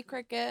Jiminy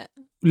Cricket.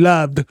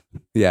 Loved.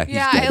 Yeah, he's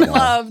Yeah, dead I now.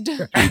 loved.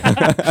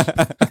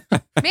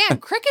 Man,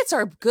 crickets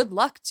are good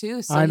luck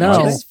too. So I he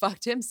know. just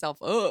fucked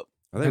himself up.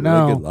 Are they I really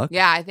know. good luck?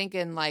 Yeah, I think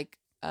in like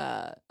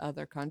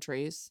other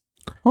countries,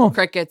 Huh.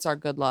 crickets are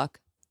good luck.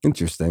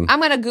 Interesting.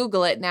 I'm gonna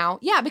Google it now.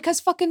 Yeah, because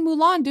fucking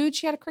Mulan, dude,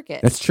 she had a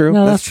cricket. That's true.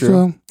 No, that's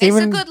true. It's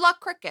a good luck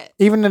cricket.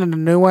 Even in the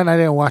new one, I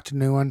didn't watch the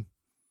new one.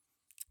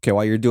 Okay,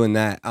 while you're doing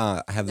that,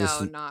 I have No,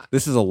 this. not.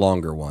 This is a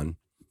longer one.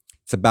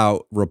 It's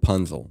about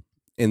Rapunzel.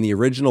 In the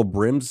original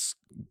Brothers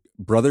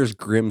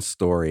Grimm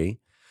story,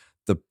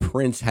 the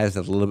prince has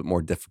it a little bit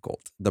more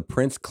difficult. The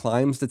prince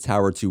climbs the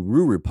tower to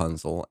woo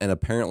Rapunzel and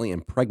apparently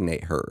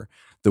impregnate her.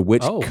 The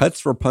witch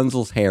cuts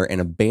Rapunzel's hair and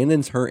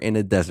abandons her in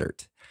a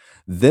desert.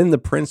 Then the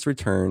prince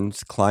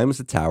returns, climbs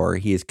the tower.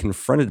 He is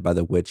confronted by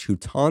the witch, who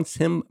taunts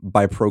him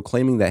by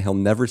proclaiming that he'll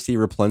never see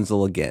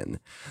Rapunzel again.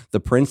 The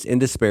prince, in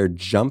despair,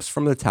 jumps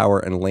from the tower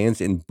and lands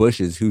in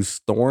bushes whose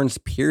thorns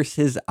pierce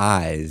his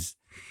eyes.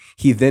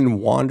 He then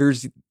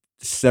wanders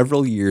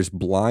several years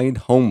blind,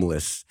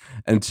 homeless,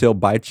 until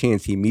by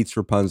chance he meets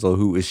Rapunzel,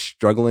 who is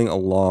struggling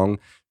along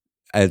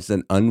as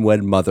an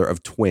unwed mother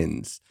of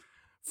twins.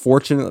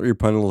 Fortunately,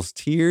 Rapunzel's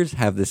tears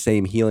have the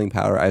same healing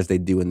power as they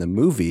do in the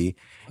movie,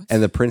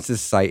 and the prince's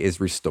sight is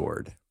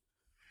restored.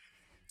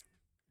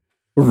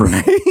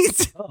 Right?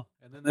 Oh,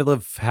 and then they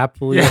live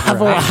happily Yeah,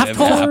 ever after.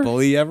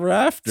 Happily ever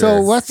after.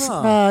 So what's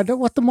Huh.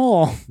 what the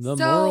moral? The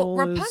So moral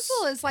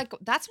Rapunzel is like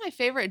that's my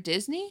favorite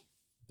Disney.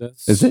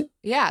 Is it?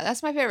 Yeah,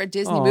 that's my favorite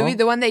Disney Aw. movie.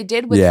 The one they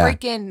did with Yeah,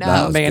 freaking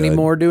that was Mandy good.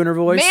 Moore doing her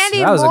voice? Mandy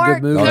that was Moore. a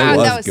good movie. Oh, God, it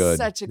was that was good.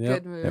 such a Yep.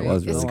 good movie. It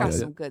was It's really got good.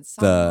 some good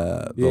songs.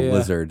 The Yeah.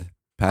 lizard.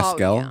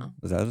 Pascal? yeah.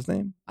 Is that his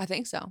name? I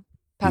think so.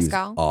 He was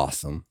Pascal.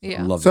 awesome.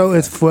 Yeah. Love So that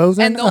is guy.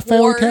 Frozen And the a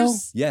fairy tale?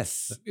 wars.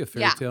 Yes. That'd be a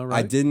fairy Yeah. tale, I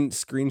right? didn't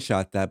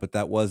screenshot that, but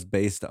that was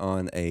based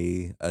on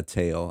a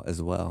tale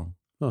as well.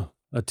 Huh.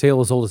 A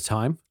tale as old as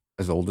time.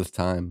 As old as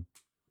time.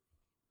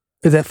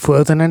 Is it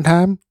Frozen in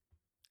time?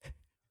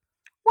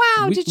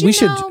 Wow, we, did we you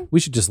should know we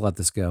should just let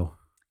this go.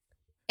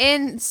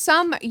 in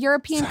some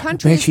European Son of a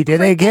countries, bitch, she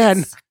did it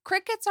again.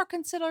 crickets are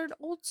considered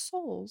old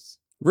souls.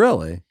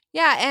 Really?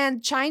 Yeah,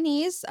 and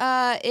Chinese,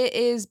 it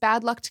is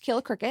bad luck to kill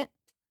a cricket.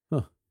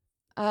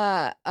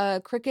 Huh.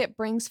 A cricket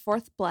brings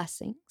forth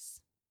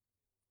blessings.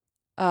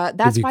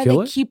 That's you why kill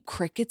they it? keep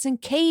crickets in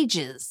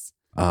cages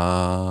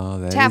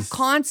That to have is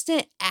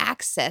constant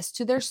access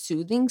to their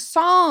soothing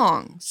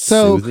songs.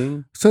 So-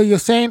 soothing. So you're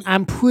saying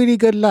I'm pretty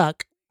good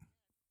luck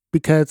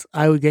because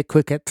I would get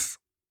crickets.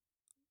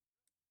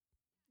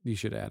 You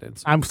should add in.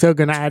 Some. I'm still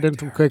gonna add in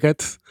some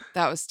crickets.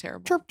 That was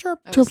terrible. Chirp chirp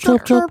That chirp was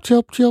chirp terrible.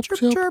 chirp chirp chirp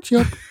Chirp, chirp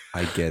chirp. chirp.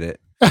 I get it.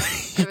 You It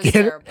was get it?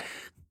 terrible.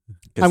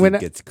 Because I'm he gonna-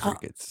 gets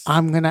crickets.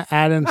 I'm gonna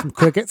add in some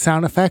cricket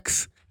sound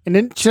effects, and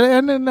then should I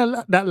end in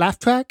that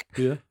last track?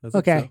 Yeah. I think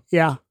Okay, so.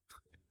 yeah.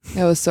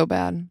 It was so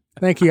bad.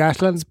 Thank you,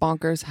 Ashlyn. It's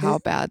bonkers how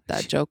bad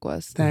that joke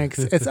was. Thanks.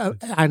 It's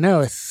I know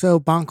it's so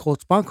bonkers.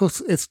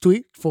 Bonkers is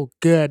sweet for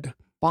good.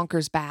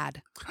 Bonkers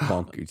bad.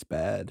 Bonkers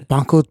bad.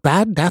 Bonkers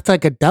bad. That's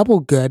like a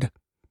double good.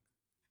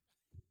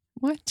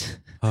 What?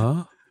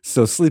 Huh?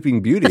 So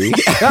Sleeping Beauty.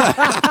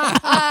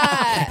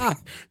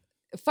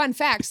 Fun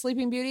fact: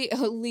 Sleeping Beauty,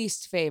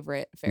 least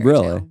favorite fairy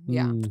Really? tale.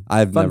 Yeah. Mm.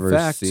 I've Fun never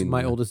fact: seen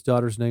my that. oldest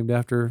daughter's named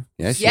after.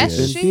 Yes, she Yes,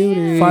 is. she Beauty.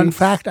 is. Fun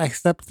fact: I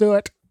slept through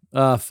it.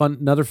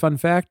 Another fun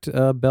fact: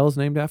 Belle's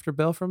named after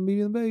Belle from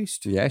Beauty and the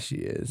Beast. Yeah, she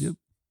is. Yep.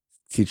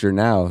 Teach her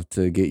now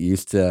to get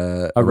used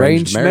to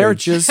Arranged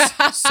marriage. marriages.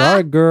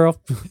 Sorry,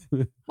 girl.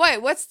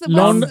 Wait, what's the?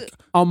 Long- what's the-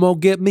 I'm gonna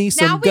get me now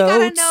some we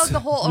gotta goats. know the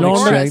whole Learn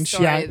Aurora exchange,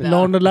 story. yeah, though.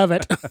 learn to love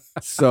it.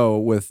 So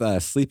with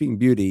Sleeping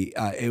Beauty,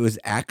 it was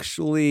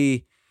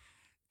actually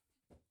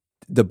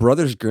the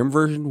Brothers Grimm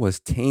version was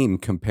tame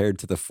compared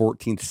to the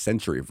 14th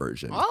century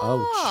version.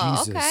 Oh,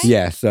 Jesus. okay.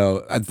 Yeah,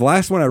 so the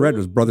last one I read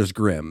was Brothers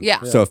Grimm.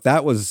 Yeah. So if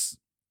that was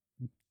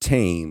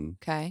tame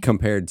Okay.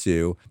 compared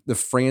to the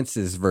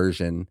Francis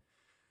version,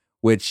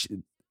 which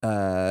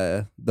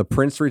the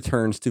prince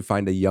returns to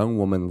find a young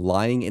woman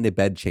lying in a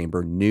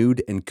bedchamber,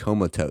 nude and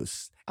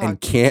comatose, Oh, and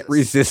can't Jesus.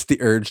 resist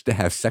the urge to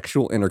have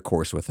sexual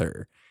intercourse with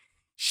her.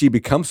 She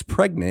becomes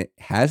pregnant,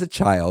 has a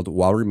child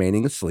while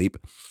remaining asleep,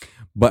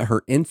 but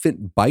her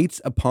infant bites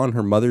upon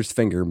her mother's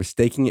finger,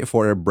 mistaking it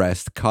for a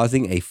breast,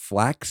 causing a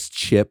flax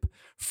chip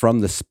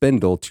from the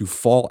spindle to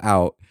fall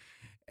out,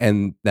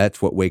 and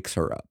that's what wakes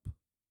her up.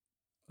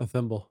 A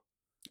thimble.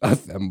 A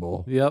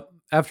thimble. Yep.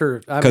 After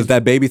Because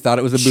that baby thought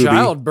it was a booby.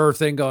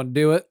 childbirth ain't gonna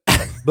do it,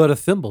 but a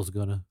thimble's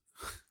gonna.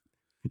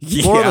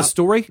 Yeah. Moral of the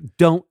story: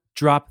 don't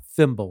drop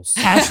thimbles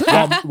Ash-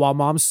 while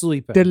mom's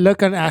sleeping. The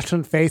look on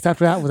Ashlyn's face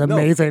after that was No.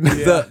 amazing.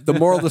 The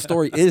moral of the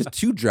story is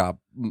to drop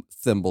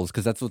thimbles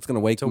because that's what's going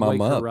to wake To mom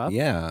wake up. her up?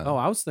 Yeah. Oh,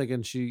 I was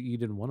thinking you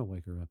didn't want to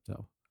wake her up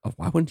though. Oh,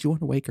 why wouldn't you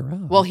want to wake her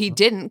up? Well, he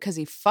didn't because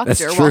he fucked That's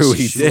her true, while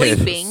he she's did.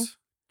 sleeping.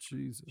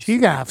 Jesus.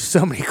 She's gonna have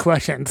so many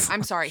questions.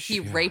 I'm sorry, he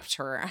Yeah. raped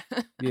her.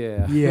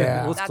 Yeah.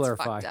 Yeah. Let's That's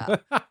clarify.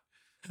 fucked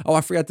Oh,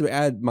 I forgot to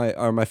add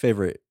my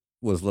favorite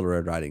was Little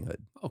Red Riding Hood.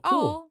 Oh,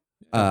 cool.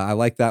 Oh, I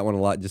like that one a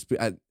lot.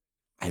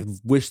 I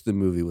wish the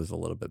movie was a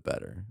little bit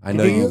better. I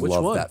know Did you you- Which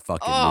love one? that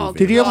fucking Oh, movie.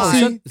 Did you ever God.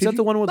 Is see? that, is that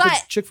the one with the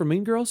But- chick from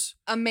Mean Girls?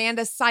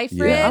 Amanda Seyfried.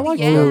 Yeah. I like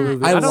yeah. that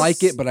movie. I don't-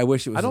 like it, but I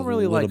wish it was I don't a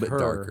really little like bit her.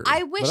 darker.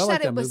 I wish But I that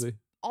like it was movie.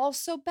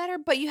 also better,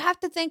 but you have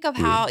to think of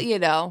Yeah. how,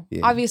 Yeah.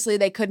 obviously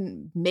they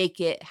couldn't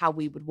make it how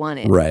we would want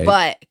it. Right.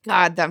 But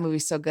God, that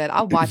movie's so good.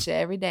 I'll watch it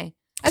every day.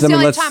 That's I the mean,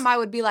 only let's- time I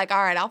would be like, all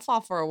right, I'll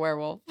fall for a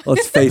werewolf.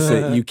 Let's face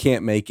it, you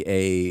can't make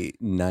a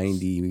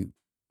 90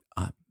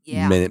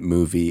 Yeah. minute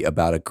movie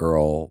about a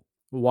girl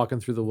Walking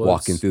through the woods.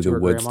 walking through the her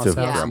woods grandma's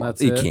to house, her and grandma.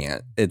 that's You it.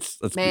 can't.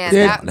 Let's Man, be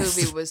Did- that honest.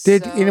 movie was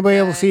Did so anybody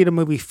ever good. see the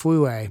movie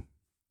Freeway?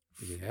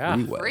 Yeah.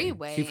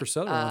 Freeway. Kiefer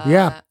Sutherland.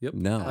 Yeah. Yep.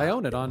 No. I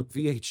own it on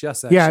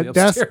VHS actually Yeah,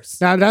 upstairs.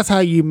 that's how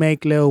you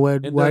make Little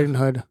And, Riding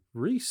Hood.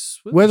 Reese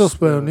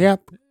Witherspoon.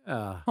 Yep.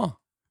 Yeah. Huh.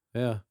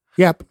 Yeah.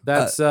 Yep.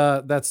 That's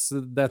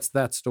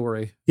that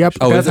story. Yep.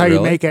 Oh, that's is it how you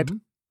really? make it.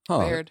 Huh.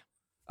 Weird.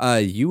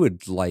 You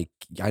would like,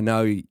 I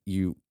know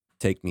you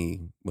take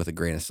me with a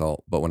grain of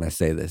salt, but when I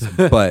say this,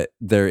 but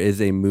there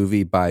is a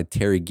movie by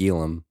Terry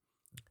Gilliam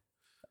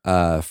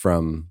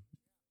from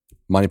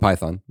Monty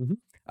Python.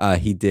 Mhm.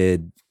 He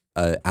did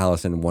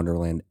Alice in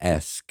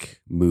Wonderland-esque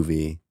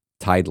movie,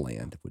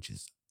 Tideland, which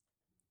is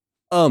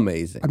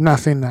amazing. I've not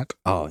seen that.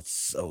 Oh, it's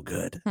so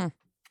good. Hmm.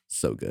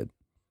 So good.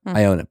 Hmm.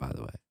 I own it, by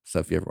the way. So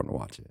if you ever want to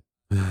watch it,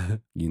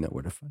 you know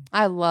where to find it.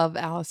 I love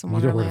Alice in You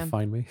know where to Wonderland.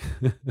 find me.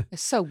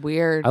 It's so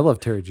weird. I love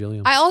Terry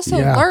Gilliam. I also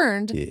Yeah.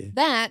 learned Yeah.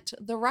 that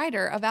the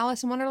writer of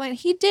Alice in Wonderland,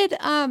 he did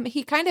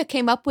he kind of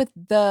came up with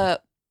the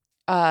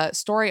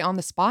story on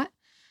the spot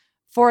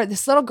for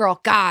this little girl.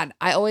 God,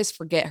 I always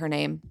forget her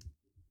name.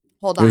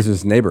 Hold It was on.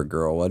 his neighbor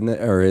girl, wasn't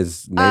it? Or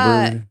his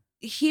neighbor?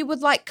 He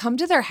would like come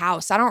to their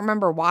house. I don't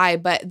remember why,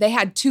 but they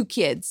had two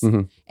kids.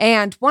 Mhm.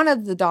 And one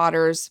of the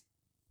daughters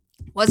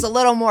was a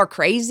little more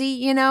crazy,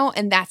 you know,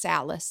 and that's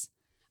Alice.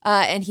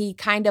 And he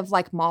kind of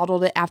like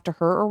modeled it after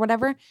her or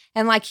whatever.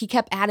 And like he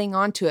kept adding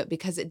on to it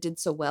because it did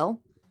so well.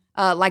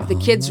 Like the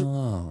kids,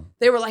 Oh.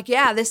 they were like,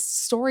 yeah, this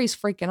story's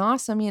freaking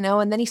awesome, you know?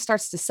 And then he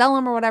starts to sell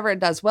them or whatever. It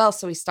does well.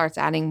 So he starts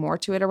adding more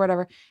to it or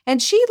whatever.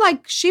 And she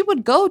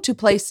would go to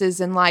places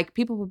and like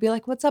people would be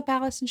like, what's up,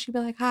 Alice? And she'd be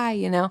like, hi,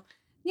 you know?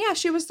 Yeah,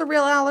 she was the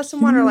real Alice in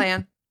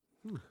Wonderland.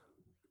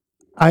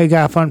 I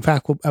got a fun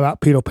fact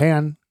about Peter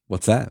Pan.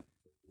 What's that?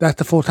 That's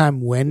the full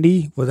time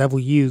Wendy was ever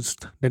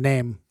used, the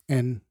name.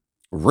 And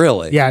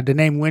Really? yeah, the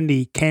name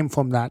Wendy came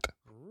from that.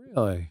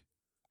 Really?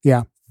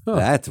 Yeah. Huh.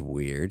 That's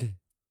weird.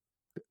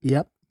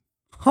 Yep.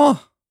 Huh.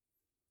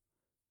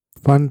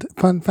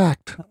 Fun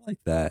fact. I like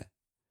that.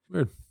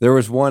 Weird. There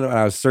was one when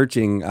I was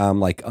searching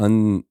like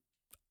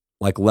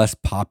less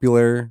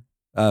popular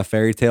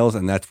fairy tales,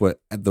 and that's what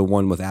the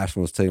one with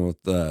Ashton was telling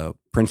with the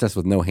princess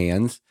with no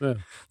hands. Yeah.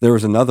 There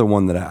was another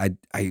one that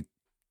I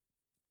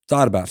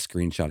thought about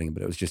screenshotting,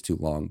 but it was just too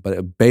long. But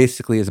it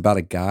basically is about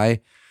a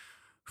guy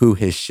who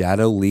his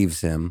shadow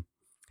leaves him,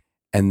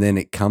 and then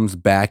it comes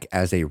back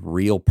as a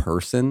real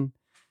person,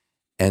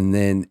 and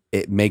then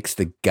it makes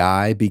the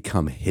guy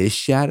become his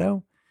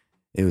shadow.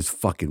 It was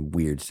fucking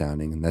weird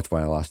sounding, and that's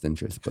why I lost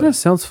interest. That But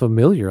sounds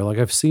familiar. Like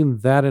I've seen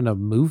that in a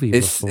movie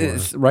it's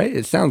before. right.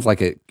 It sounds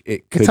like it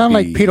could It sounded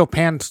like be- Peter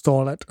Pan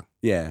stole it.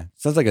 Yeah,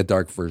 sounds like a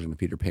dark version of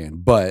Peter Pan,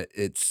 but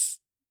it's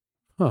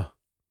Huh.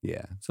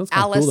 yeah. Sounds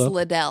kind of Alice cool though.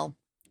 Liddell.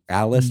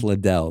 Alice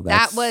Liddell.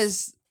 That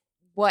was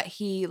what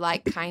he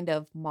like kind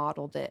of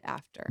modeled it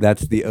after.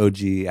 That's the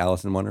OG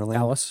Alice in Wonderland.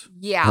 Alice.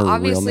 Yeah, her real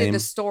obviously name? the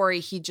story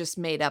he just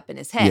made up in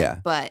his head. Yeah.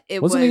 But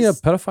it Wasn't was he a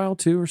pedophile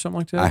too, or something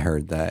like that? I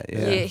heard that.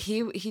 Yeah.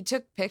 he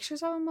took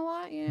pictures of him a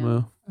lot, you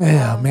know. Well,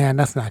 Yeah, man,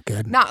 that's not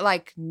good. Not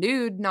like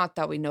nude, not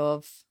that we know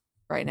of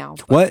right now.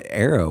 but What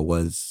era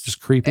was? just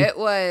creepy. It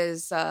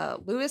was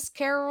Lewis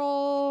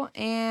Carroll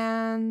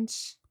and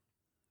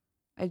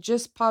I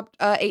just popped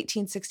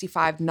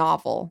 1865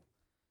 novel.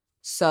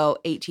 So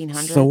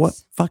 1800s. So what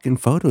fucking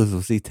photos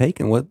was he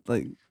taking? What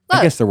like? I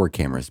Look. guess there were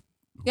cameras.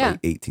 Yeah.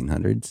 Late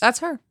 1800s. That's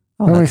her.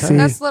 Oh, Let me that's her. see.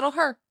 That's little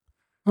her.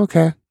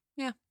 Okay.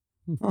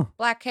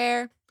 Black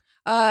hair.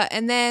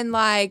 And then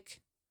like,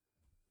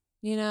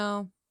 you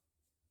know.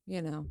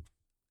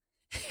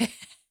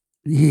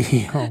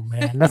 Yeah, oh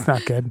man, that's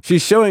not good.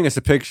 She's showing us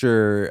a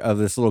picture of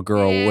this little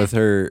girl Yeah. with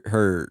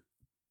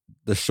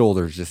the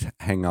shoulders just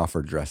hang off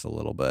her dress a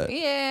little bit,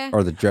 Yeah.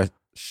 or the dress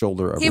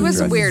shoulder of He her was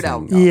a dress is weirdo.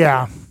 hanging off.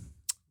 Yeah.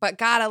 But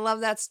God, I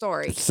love that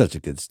story. It's such a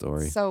good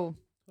story. So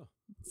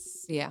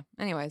yeah.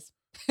 Anyways.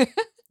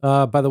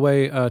 By the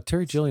way,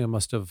 Terry Gilliam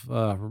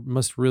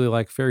must really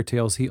like fairy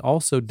tales. He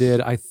also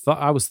did. I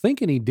was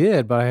thinking he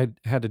did, but I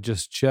had to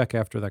just check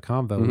after that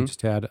convo we Mhm.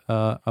 just had.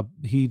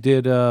 He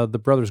did the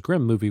Brothers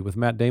Grimm movie with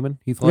Matt Damon,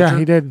 Heath Ledger. Yeah,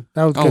 he did.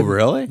 That was Oh, good.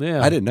 really?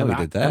 Yeah, I didn't know and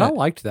he did And I that.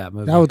 liked that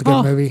movie. That was a good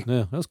Oh. movie.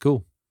 Yeah, that was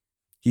cool.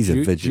 He's a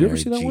Did you ever visionary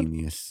see that one?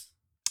 genius.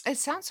 It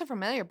sounds so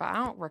familiar, but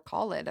I don't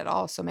recall it at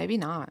all. So maybe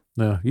not.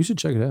 No, you should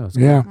check it out. It's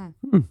good.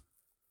 Yeah.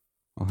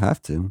 I'll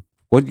have to.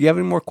 What? Do you have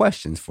any more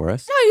questions for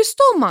us? No, you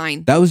stole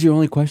mine. That was your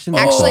only question.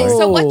 I'm Actually, sorry.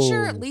 so what's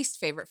your Oh. least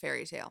favorite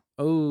fairy tale?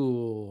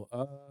 Oh,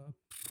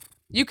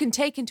 You can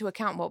take into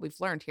account what we've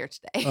learned here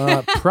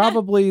today.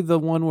 probably the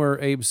one where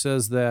Abe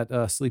says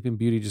that Sleeping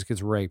Beauty just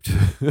gets raped.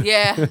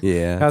 Yeah.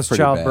 yeah, Has it's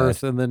pretty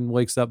childbirth bad. and then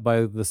wakes up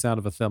by the sound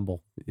of a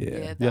thimble. Yeah,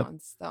 Yeah. that Yep.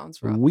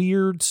 one's rough.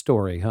 Weird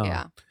story, huh?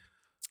 Yeah.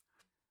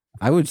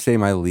 I would say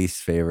my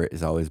least favorite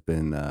has always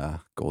been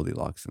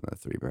Goldilocks and the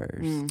Three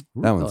Bears. Mm.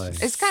 That one's Really?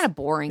 just- It's kind of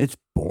boring. It's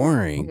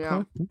boring.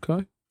 Yeah.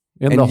 Okay.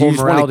 And And the you whole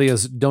just wanna- morality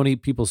is don't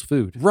eat people's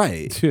food.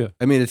 Right. Yeah.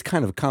 I mean, it's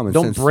kind of common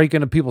Don't sense. break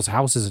into people's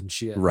houses and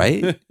shit.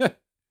 Right?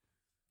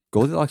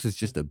 Goldilocks is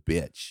just a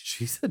bitch.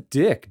 She's a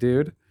dick,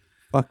 dude.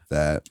 Fuck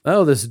that.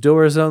 Oh, this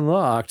door is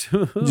unlocked.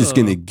 I'm just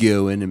gonna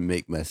go in and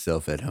make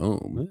myself at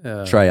home.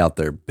 Yeah. Try out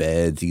their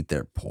beds, eat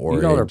their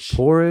porridge. Eat all their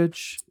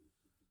porridge.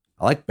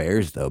 I like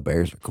bears though.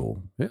 Bears are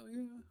cool. Hell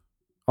yeah.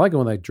 I like it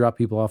when they drop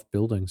people off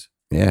buildings.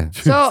 Yeah.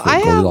 So That's what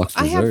I Goldilocks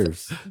have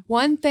deserves.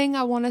 one thing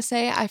I want to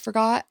say. I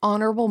forgot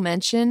honorable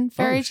mention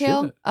fairy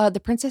tale. shit. The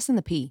Princess and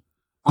the Pea.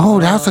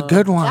 Oh, that's a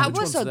good one. That Which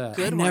was one's a that?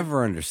 good I one.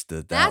 never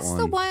understood that That's one.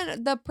 the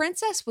one. The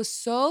princess was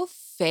so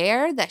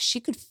fair that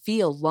she could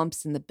feel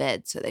lumps in the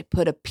bed. So they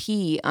put a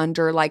pea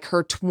under like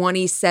her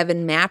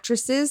 27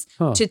 mattresses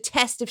Huh. to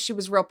test if she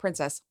was real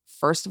princess.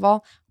 First of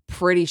all,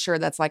 pretty sure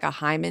that's like a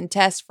hymen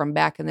test from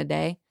back in the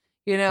day.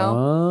 You know,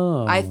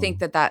 Oh. I think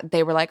that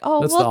they were like,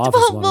 oh, That's the we'll, Office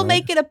we'll, one, we'll right?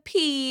 make it a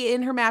pea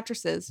in her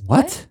mattresses.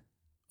 What?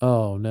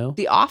 Oh, no.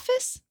 The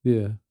Office?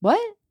 Yeah.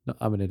 What? No,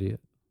 I'm an idiot.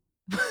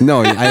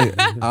 No,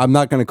 I'm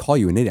not going to call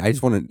you an idiot. I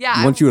just want to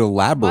Yeah, want you to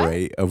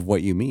elaborate of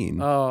what you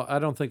mean. Oh, I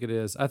don't think it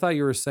is. I thought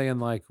you were saying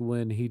like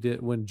when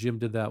Jim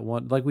did that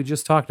one, like we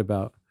just talked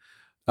about.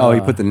 He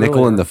put the nickel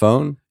in earlier. the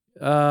phone.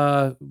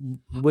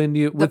 When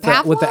you with the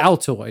Pavlov?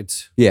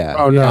 Altoids. Yeah.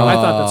 Oh, Yeah, no. I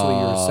thought that's what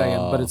you were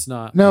saying, but it's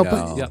not. No, No.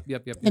 but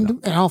Yep. in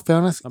all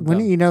fairness, I'm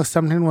wouldn't dumb. you know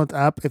something was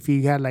up if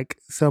you had like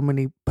so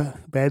many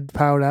beds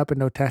piled up and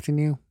no touching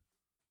you?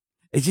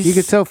 It just You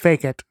could still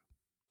fake it.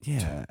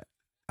 yeah.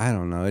 I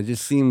don't know. It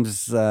just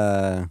seems.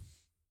 I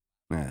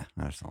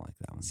just don't like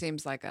that one.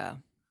 Seems like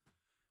a.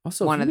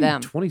 Also, One if of you need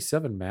them.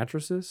 27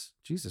 mattresses.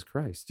 Jesus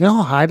Christ. You know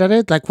how high that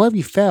is? Like, what if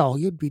you fell?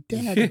 You'd be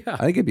dead. Yeah. I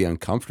think it'd be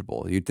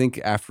uncomfortable. You'd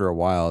think after a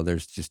while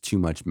there's just too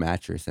much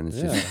mattress, and it's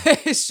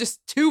just It's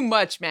just too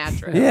much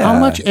mattress. Yeah. How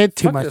much is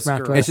too Fuck much this girl.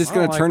 mattress? it's just I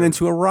going don't to like turn her.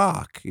 into a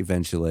rock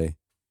eventually.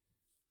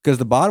 Because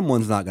the bottom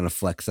one's not going to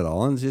flex at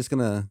all, and it's just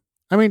going to.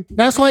 I mean,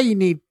 that's why you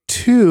need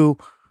two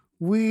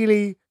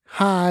really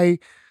high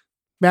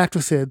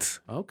mattresses.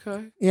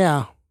 Okay.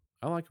 Yeah,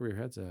 I like where your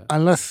head's at.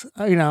 unless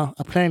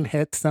a plane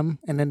hits them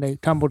and then they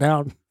tumble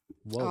down.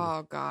 Whoa.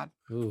 Oh God.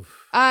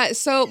 Oof.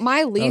 So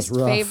my least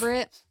rough.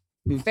 favorite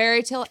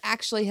fairy tale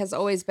actually has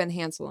always been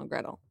Hansel and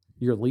Gretel.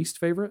 Your least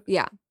favorite?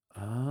 Yeah,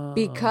 Oh.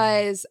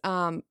 because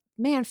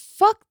man,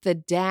 fuck the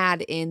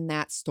dad in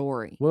that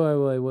story.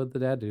 Wait. What did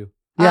the dad do?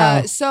 Yeah. I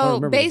don't So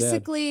remember the dad.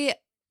 basically,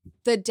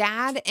 the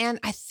dad and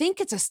I think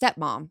it's a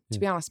stepmom. To Yeah.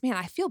 be honest, man,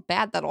 I feel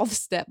bad that all the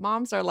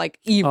stepmoms are like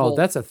evil. Oh,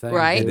 that's a thing.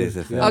 right? It dude. is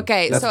a thing. Yeah.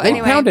 Okay, That's so why.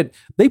 anyway,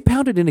 They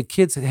pounded into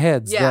kids'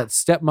 heads Yeah. that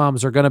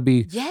stepmoms are gonna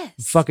be yes,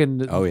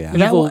 fucking Oh yeah.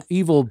 That evil, one-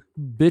 evil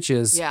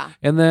bitches. yeah.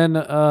 And then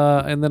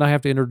I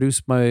have to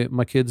introduce my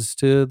kids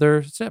to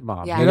their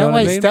stepmom. Yeah. You know what why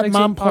I mean? Makes it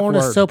stepmom porn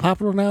is awkward. so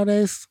popular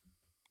nowadays?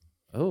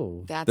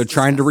 Oh. That's They're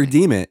trying to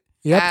disgusting. redeem it.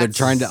 Yep. They're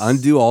trying to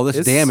undo all this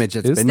Is- damage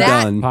that's is been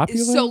that- done.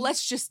 popular? So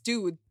let's just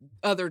do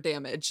other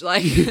damage.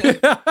 Like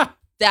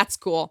that's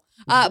cool.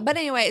 But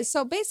anyway,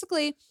 so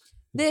basically,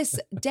 this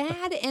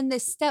dad and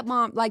this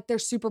stepmom, like they're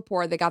super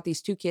poor. They got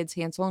these two kids,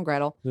 Hansel and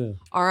Gretel. Yeah.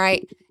 All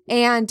right.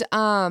 And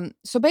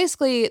so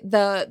basically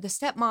the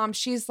stepmom,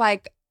 she's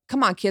like,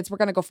 come on, kids, we're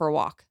gonna go for a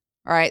walk.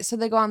 All right. So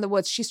they go out in the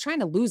woods. She's trying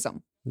to lose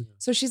them. Yeah.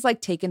 So she's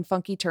like taking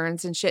funky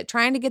turns and shit,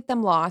 trying to get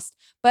them lost.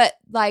 But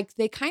like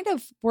they kind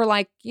of were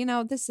like,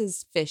 this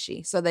is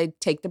fishy. So they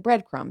take the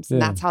breadcrumbs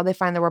and Yeah. that's how they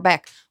find their way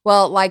back.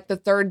 Well, like the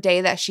third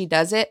day that she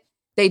does it,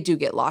 they do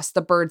get lost.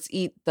 The birds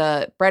eat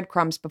the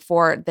breadcrumbs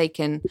before they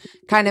can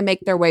kind of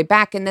make their way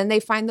back. And then they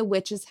find the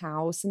witch's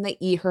house and they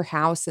eat her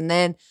house. And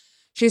then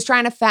she's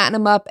trying to fatten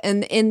them up.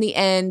 And in the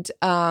end,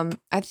 I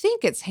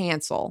think it's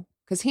Hansel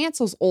because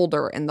Hansel's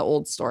older in the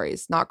old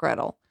stories, not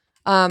Gretel.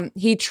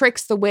 He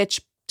tricks the witch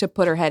to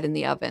put her head in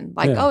the oven.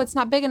 Like, Yeah. oh, it's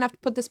not big enough to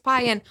put this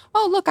pie in.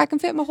 Oh, look, I can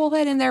fit my whole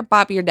head in there.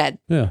 Bob, you're dead.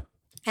 Yeah.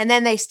 And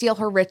then they steal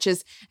her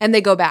riches and they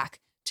go back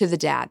to the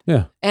dad.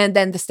 Yeah. And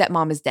then the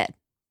stepmom is dead.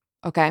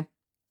 Okay.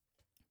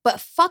 But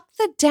fuck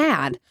the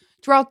dad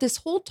throughout this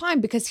whole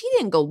time because he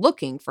didn't go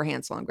looking for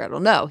Hansel and Gretel.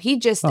 No, he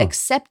just Oh.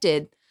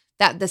 accepted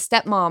that the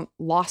stepmom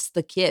lost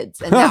the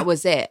kids and that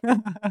was it.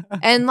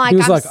 And like, He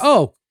was I'm like,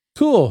 oh,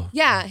 cool.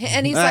 yeah.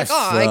 And he's That like,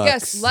 oh, I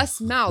guess sucks.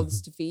 less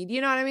mouths to feed.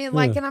 You know what I mean?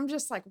 Like, Yeah. and I'm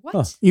just like, what?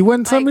 Huh. You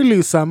win some, Like- you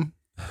lose some.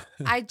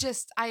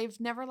 I've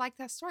never liked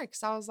that story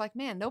because I was like,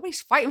 man,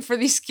 nobody's fighting for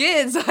these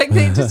kids. Like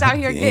they just out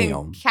here getting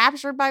Damn.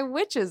 captured by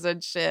witches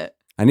and shit.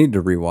 I need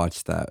to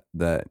rewatch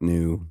that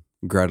new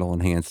Gretel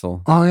and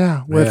Hansel. Oh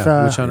yeah, with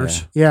yeah. Witch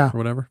Hunters yeah, or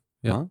whatever.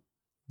 Yeah. Huh?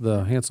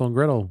 The Hansel and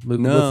Gretel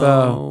movie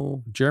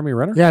No, with Jeremy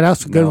Renner. yeah,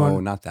 that's a good no,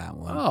 one. not that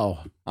one. Oh,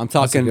 I'm that's a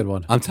talking. good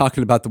one. I'm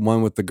talking about the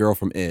one with the girl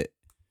from It.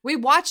 We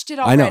watched it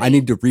I already. know. I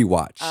need to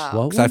rewatch Oh.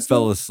 What because I was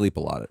fell that? asleep a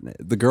lot at night.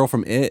 The girl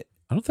from It.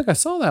 I don't think I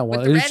saw that one.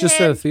 With It the was just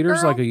at redhead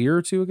theaters like girl? a year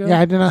or two ago. Yeah,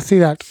 I did not see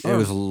that. It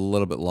was a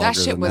little bit longer that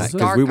shit than was that 'cause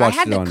dark. we I watched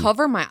had it to on.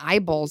 cover my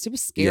eyeballs. It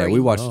was scary. Yeah,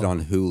 we watched Oh. it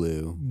on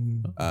Hulu.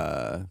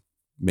 Mm.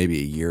 Maybe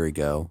a year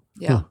ago.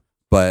 Yeah.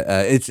 But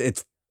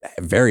it's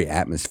very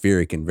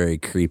atmospheric and very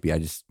creepy. I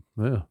just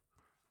Yeah.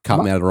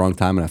 caught me at the wrong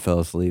time and I fell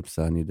asleep,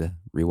 so I need to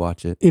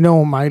rewatch it. You know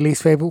what my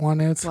least favorite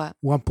one is? What?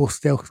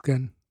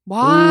 Rumpelstiltskin.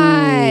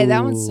 Why?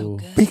 That one's so Ooh.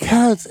 good.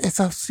 Because it's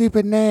a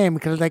stupid name.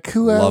 Because like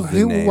Love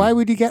the name. why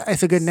would you guess?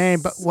 It's a good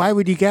name, but why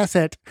would you guess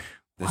it?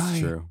 That's Why?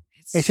 true.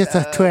 It's just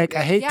a trick.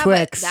 I hate yeah,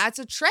 tricks. But that's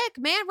a trick,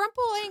 man.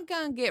 Rumple ain't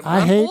gonna get I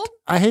rumpled.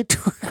 hate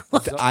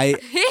Twix. I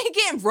He ain't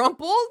getting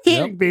rumpled. He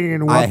ain't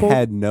being I rumpled.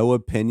 had no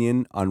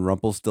opinion on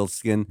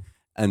Rumpelstiltskin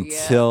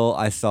until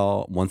I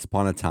saw Once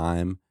Upon a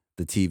Time,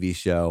 the TV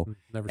show.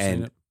 Never seen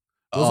And it.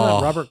 Wasn't oh,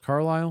 that Robert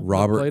Carlyle? that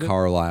Robert played it?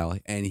 Carlyle,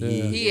 and Yeah.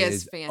 He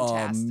is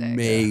fantastic.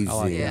 amazing I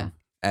like him.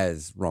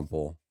 as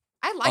Rumple.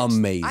 I liked. I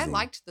Amazing.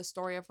 liked the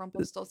story of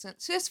Rumpelstiltskin.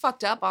 It's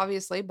fucked up,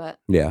 obviously, but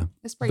Yeah,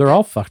 it's pretty. They're good.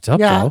 all fucked up,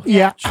 yeah, though.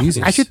 yeah.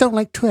 Jesus. I just don't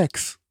like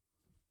Twix.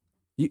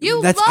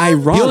 You that's love He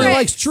ironic. only Tricks.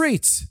 likes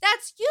treats.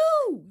 That's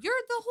you. You're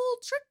the whole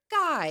trick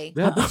guy.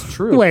 Yeah, that's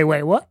true.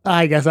 Wait, what?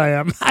 I guess I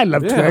am. I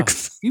love Yeah.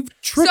 Twix. You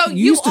trick. So you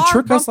you used to are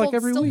trick us like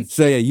every Rumpelstiltskin. week.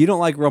 So yeah, you don't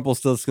like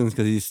Rumpelstiltskin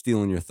because he's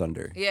stealing your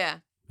thunder. Yeah.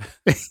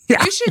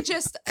 Yeah. You should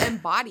just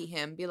embody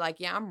him. Be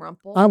like, yeah, I'm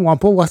Rumple. I'm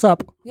Wumple. What's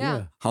up?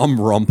 yeah.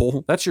 I'm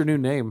Rumple. That's your new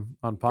name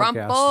on podcast.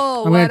 Rumple.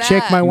 I'm gonna what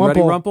check up? my You ready,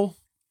 Wumple. Rumple?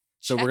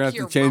 So Check we're gonna have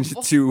your to change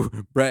Rumple. it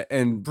to Brett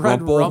and Brett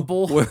Rumple,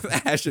 Rumple. with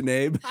Ash and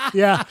Abe.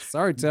 Yeah.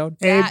 Sorry, Toad.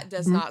 That Abe,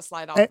 does not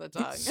slide off eh, the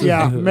tongue.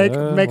 Yeah. Make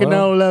Well.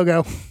 another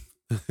logo.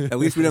 At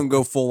least we don't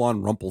go full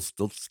on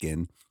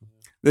Rumpelstiltskin.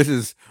 This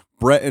is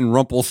Brett and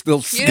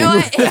Rumpelstiltskin. You know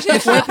what? It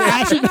should, With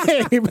Ash and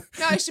Abe.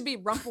 no, it should be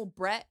Rumple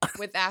Brett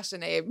with Ash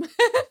and Abe.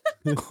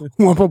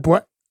 Wumple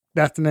Brett.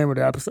 That's the name of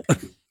the episode.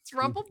 It's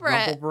Rumple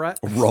Brett. Rumple Brett.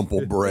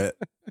 Rumple Brett.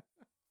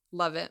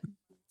 Love it.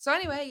 So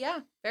anyway, yeah,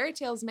 fairy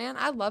tales, man.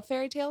 I love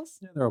fairy tales.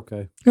 Yeah, they're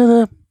okay.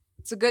 Yeah.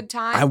 It's a good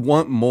time. I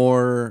want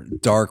more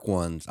dark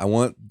ones. I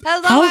want.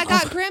 Hello, How- I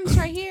got Grimm's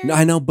right here.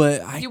 I know,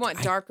 but I you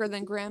want darker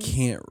than Grimm?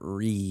 can't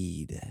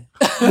read.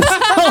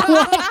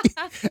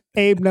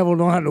 Abe never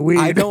know how to read.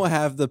 I don't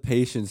have the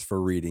patience for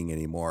reading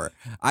anymore.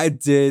 I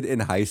did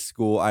in high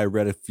school. I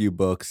read a few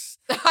books.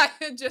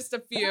 Just a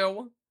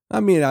few. I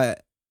mean, I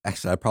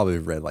probably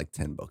read like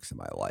 10 books in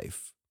my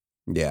life.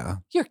 Yeah.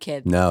 You're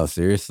kidding. No,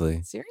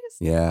 seriously. Serious?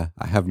 Yeah,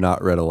 I have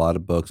not read a lot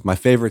of books. My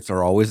favorites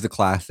are always the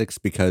classics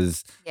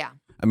because, Yeah.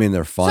 I mean,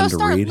 they're fun So to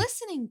start read.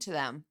 listening to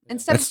them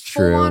instead That's of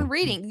full on true.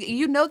 reading.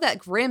 You know that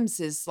Grimm's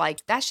is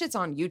like that shit's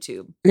on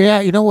YouTube. Yeah,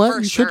 you know what? For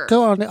You sure. should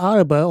go on the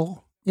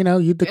Audible. You know,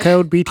 use the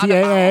code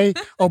BTAA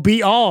or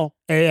be all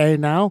AA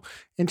now,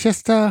 and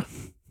just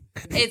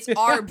It's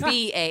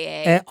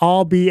RBAA.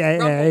 all Rumple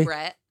BAA.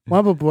 Brett.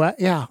 Wumble Brett.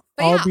 Yeah,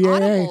 But all yeah, BAA.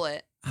 Audible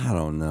it. I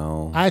don't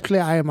know. Actually,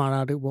 I am on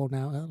Audible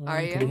now.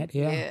 Are you?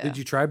 Yeah. Did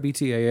you try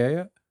BTAA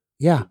yet?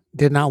 Yeah,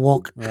 did not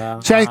work. Should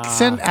I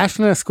send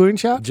Ashlyn a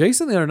screenshot?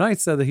 Jason the other night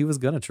said that he was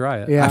going to try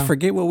it. Yeah. I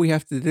forget what we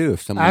have to do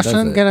if someone does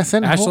Ashlyn it. gonna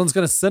send Ashlyn's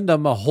going to send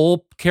him a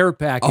whole care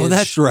package. Oh,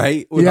 that's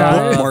right. With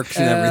Yeah. bookmarks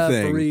and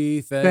everything.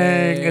 Everything.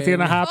 thing. It's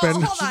gonna happen.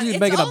 Well, hold on. She's It's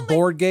making up only-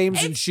 board games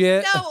and it's-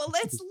 shit. No,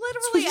 it's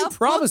literally you a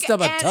promised book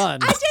them a and- ton.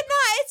 I did not.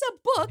 It's a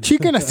book. She's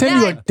gonna send that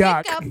you I a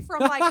duck. pick up from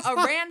like a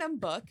random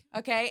book,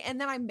 okay, and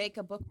then I make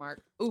a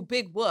bookmark. Ooh,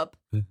 big whoop!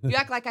 You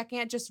act like I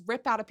can't just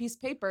rip out a piece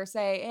of paper,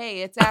 say,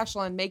 "Hey, it's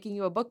Ashlyn making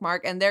you a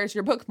bookmark," and there's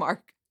your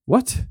bookmark.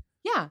 What?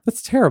 Yeah,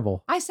 That's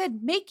terrible. I said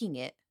making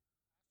it.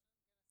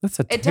 That's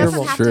a It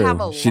terrible. doesn't have to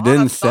have a She lot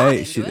didn't of thought say.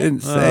 into She it.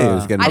 didn't say it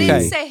was going to I be.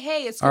 didn't say,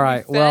 "Hey, it's All gonna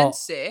right, be well,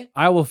 fancy."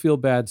 I will feel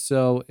bad.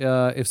 So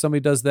if somebody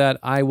does that,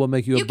 I will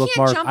make you a You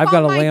bookmark. can't jump I've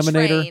got a on my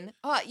laminator. train.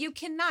 You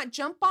cannot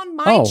jump on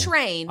my Oh,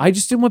 train. I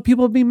just didn't want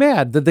people to be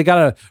mad that they got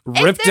a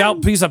If ripped they're-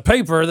 out piece of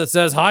paper that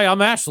says, "Hi, I'm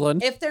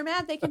Ashlyn." If they're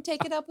mad, they can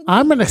take it up with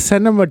I'm me. gonna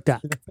send them a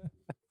duck.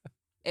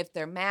 If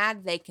they're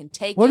mad, they can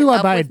take What it do I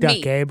up buy a with duck,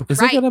 me. Abe? Is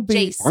it Right, gonna be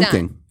Jason.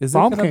 Pumpkin. Is it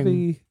gonna Pumpkin.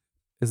 be?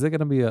 Is it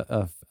gonna be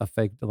a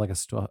fake like a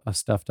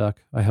stuffed duck?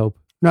 I hope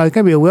No, it's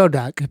gonna be a real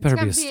duck. it It's better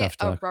gonna be a stuffed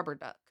duck. rubber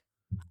duck.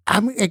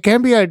 It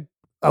can be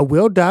a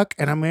real duck,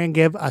 and I'm gonna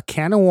give a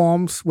can of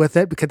worms with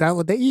it because that's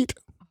what they eat.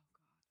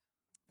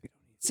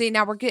 See,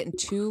 now we're getting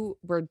too.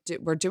 We're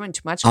doing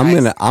too much. I'm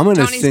guys. gonna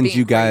Tony's send being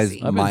you guys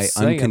crazy. I've been my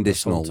saying it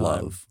this whole unconditional time.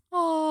 love.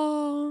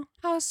 Oh,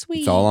 how sweet!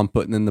 It's all I'm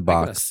putting in the I'm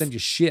gonna box. send you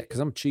shit because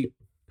I'm cheap.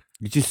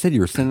 You just said you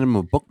were sending him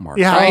a bookmark.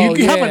 Yeah, Oh,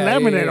 you have a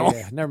laminate.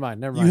 yeah. Never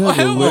mind. Never You mind.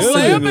 have a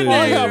laminator.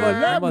 I have a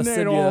I'm gonna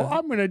send laminate. you-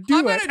 I'm gonna do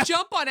I'm it. gonna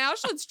jump on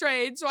Ashlyn's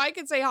train so I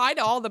can say hi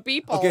to all the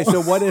people. Okay, so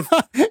what if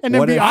and then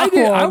what be if- I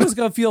awkward. was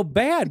gonna feel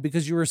bad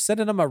because you were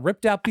sending them a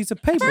ripped out piece of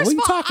paper. First what are you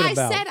of all, talking I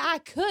about? said I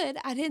could.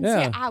 I didn't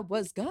Yeah. say I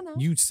was gonna.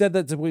 You said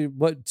that to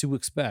what to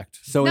expect.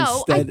 so no,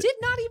 I instead did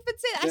not even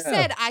say that. I Yeah.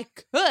 said I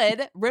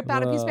could rip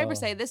out a piece of paper, Whoa.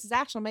 say this is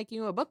actually making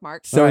you a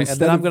bookmark. so All right, and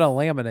instead then I'm of, gonna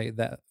laminate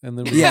that, and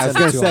then we yeah, I was send it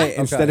gonna to say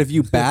 'em. instead Okay. of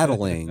you battling,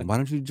 why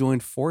don't you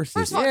join forces?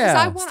 First of all, Yeah,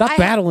 because I want stop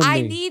battling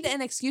I me. need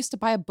an excuse to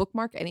buy a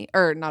bookmark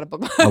or not a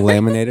bookmark. A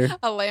laminator.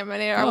 a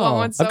laminator. I Oh, want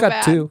one so I've got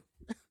bad. two.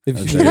 If Oh,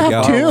 you there you need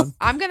go. borrow Two? one.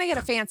 I'm gonna get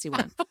a fancy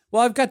one.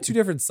 Well, I've got two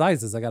different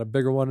sizes. I got a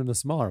bigger one and a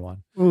smaller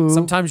one. Ooh.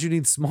 Sometimes you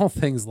need small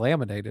things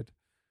laminated.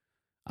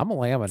 I'm a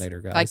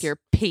laminator, guys. Like your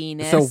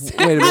penis. So wait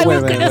a I minute.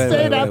 was gonna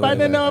say that, but I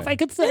didn't know if I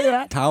could say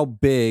that. How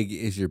big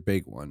is your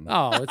big one?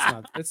 Oh, it's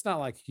not. It's not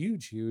like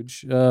huge.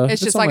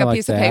 It's just like only a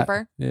piece of that.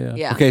 paper. Yeah.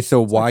 Yeah. Okay,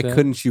 so It's why like that.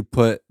 couldn't you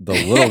put the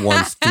little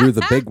ones through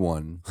the big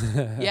one?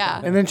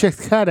 Yeah. And then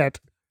just cut it.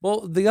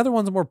 Well, the other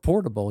one's more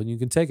portable, and you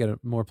can take it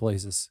at more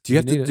places. Do you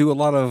have to do a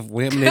lot of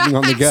laminating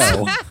on the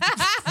go?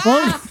 He's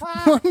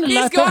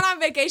Last going time- on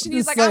vacation.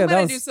 He's Just like, saying, I'm that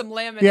going to was- do some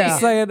laminating. Yeah.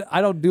 Just saying,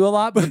 I don't do a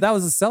lot, but that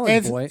was a selling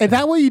Is point.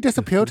 that what you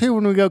disappeal to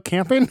when we go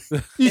camping?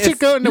 You should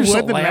go in the You're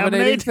woods and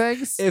laminating laminate.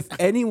 things. If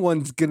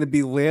anyone's going to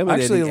be laminating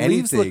Actually,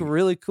 leaves anything, look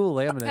really cool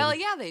laminated. Hell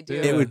yeah, they do.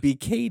 Yeah. it would be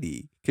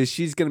Katie because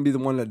she's going to be the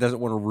one that doesn't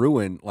want to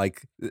ruin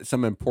like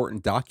some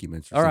important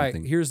documents or All right,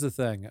 something. here's the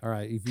thing. All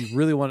right, if you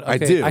really want, I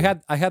okay, do.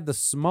 I had the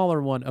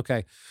smaller one.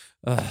 Okay,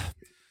 all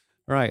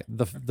right,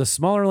 the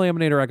smaller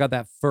laminator. I got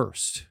that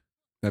first.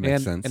 That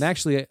makes sense. And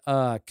actually,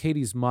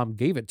 Katie's mom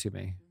gave it to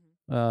me.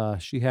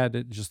 She had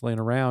it just laying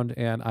around,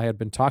 and I had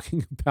been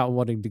talking about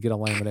wanting to get a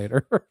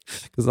laminator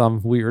because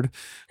I'm weird.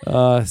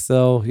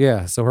 So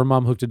her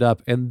mom hooked it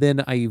up, and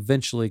then I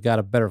eventually got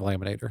a better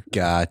laminator.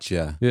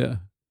 Gotcha. Yeah,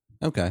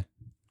 Okay.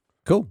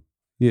 Cool.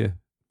 yeah.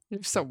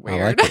 You're so I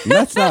weird. like it.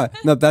 That's not.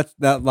 No, that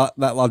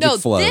logic No,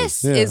 flows.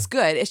 this Yeah. is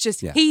good. It's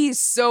just Yeah. he's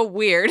so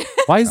weird.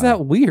 Why is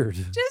that weird?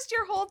 Just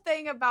your whole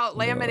thing about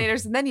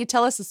laminators, and then you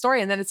tell us the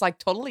story, and then it's like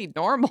totally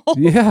normal.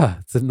 Yeah,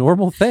 it's a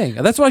normal thing.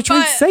 That's what I tried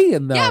But-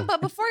 saying, though. Yeah, but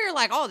before you're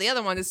like, oh, the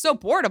other one is so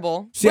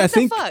portable. See, what I the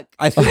think fuck?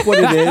 I think what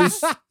it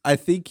is. I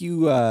think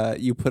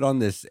you put on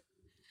this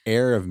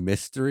air of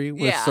mystery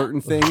with Yeah.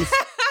 certain things,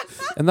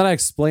 And then I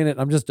explain it.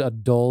 I'm just a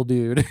dull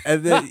dude.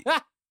 and then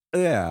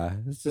yeah,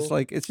 it's just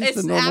like it's just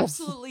It's a normal.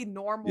 absolutely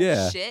normal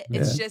Yeah, shit.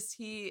 It's yeah. just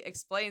he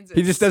explains it.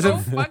 He just so doesn't.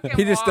 fucking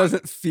He just long.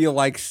 doesn't feel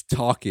like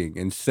talking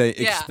and Yeah.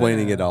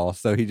 explaining it Yeah. all.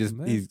 So he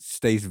Man.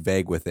 stays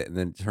vague with it, and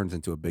then it turns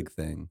into a big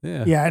thing.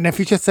 Yeah. Yeah, and if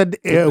you just said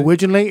it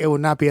originally, it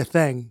would not be a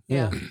thing.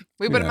 Yeah.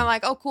 We would have Yeah. been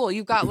like, oh, cool,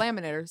 you've got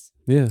laminators.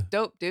 Yeah.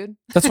 Dope, dude.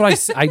 That's what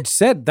I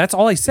said. That's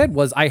all I said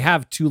was I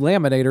have 2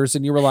 laminators,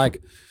 and you were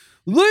like,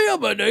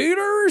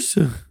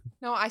 laminators?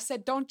 No, I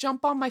said, don't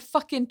jump on my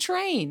fucking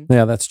train.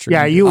 Yeah, that's true.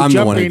 Yeah, you were I'm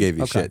the one who jumping. gave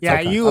you Okay. shit. Yeah,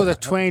 Okay. you were the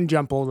train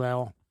jumper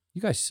though.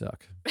 You guys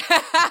suck.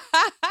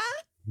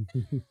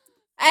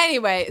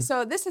 Anyway,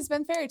 so this has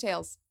been Fairy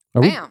Tales.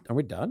 Are we, Bam. are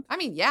we done? I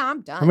mean, yeah,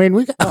 I'm done. I mean,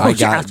 we got. I got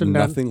Justin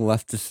done. nothing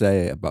left to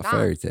say about Nah.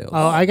 fairy tales.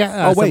 Oh, I got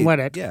Oh some wait,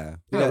 Reddit. yeah.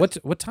 Yeah,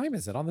 what time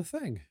is it on the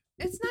thing?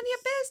 it's none of your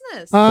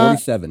business.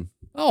 47.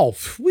 Oh,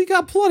 we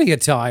got plenty of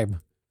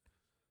time.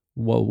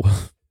 Whoa.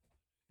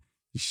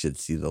 You should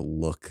see the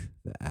look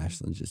that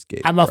Ashlyn just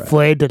gave. I'm Brett.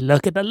 afraid to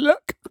look at the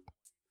look.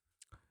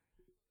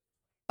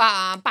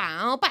 Bow,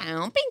 bow,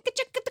 bow,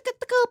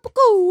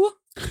 pinka-chicka-ticka-ticka-poo-coo.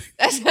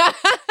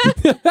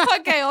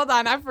 Okay, hold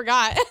on. I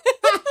forgot.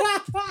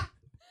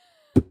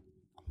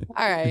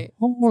 All right.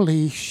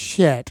 Holy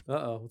shit!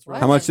 Uh-oh. What's What?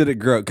 How much did it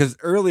grow? Because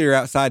earlier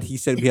outside he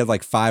said we had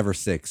like 5 or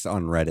 6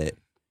 on Reddit.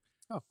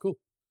 Oh, cool.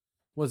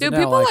 Was it Dude, now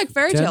people like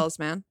fairy 10? tales,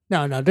 man.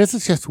 No, this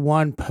is just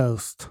one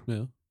post.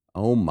 Yeah.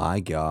 Oh my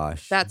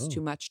gosh. That's Oh.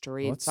 too much to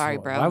read. Well, that's- Sorry,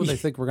 Why bro. would they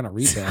think we're going to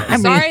read that? I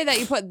mean- Sorry that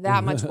you put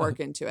that much work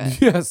into it.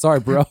 Yeah, sorry,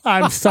 bro.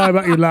 I'm sorry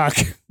about your luck.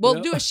 We'll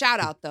Yeah. do a shout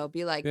out though.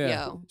 Be like,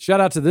 Yeah. yo, Shout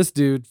out to this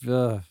dude.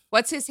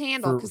 what's his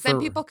handle? For- Because then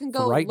for- people can for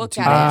go writing look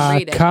to at me. it and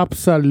read it.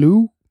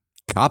 Copsaloo.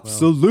 Cop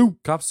salute.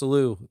 Cop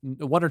Salute.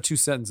 1 or 2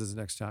 sentences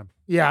next time.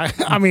 Yeah,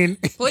 I mean,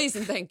 Please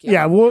and thank you.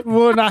 yeah,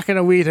 we're not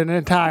gonna read an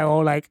entire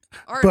like.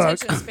 Our book.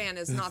 attention span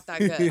is not that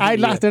good. I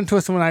lost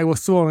interest when I was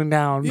scrolling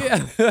down.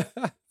 Yeah.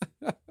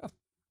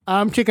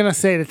 I'm just gonna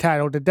say the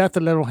title, "The Death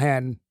of Little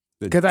Hen,"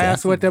 The because I death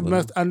asked what of the Little-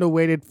 most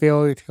underrated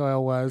fairy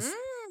tale was.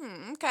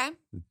 Okay.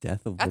 The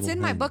death of That's Little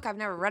in my Hen. book. I've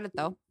never read it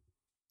though.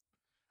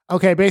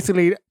 Okay,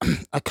 basically,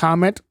 a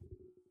comment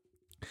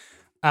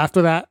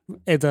after that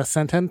is a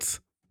sentence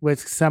which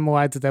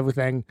summarizes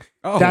everything.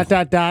 Oh,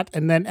 Dot,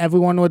 and then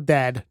everyone was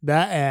dead. The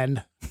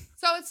end.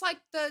 So it's like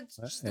the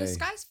Hey.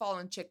 sky's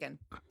falling chicken.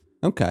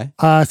 okay.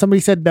 Somebody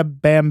said the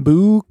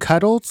bamboo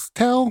cuddles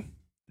tell.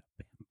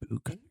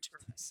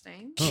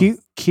 Interesting.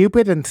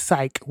 Cupid and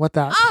Psyche. What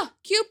the? Ah,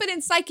 Cupid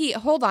and Psyche.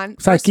 Hold on.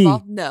 First Psyche. of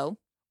all, no.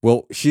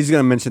 Well, she's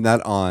gonna mention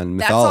that on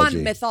That's mythology.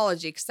 on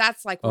mythology because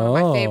that's like one of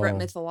my favorite Oh.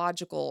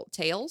 mythological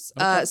tales.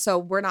 Okay. So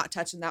we're not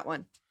touching that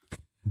one.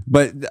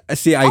 But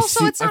see, I Also,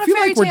 see. it's not a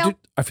fairy tale.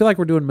 I feel like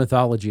we're doing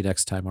mythology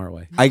next time, aren't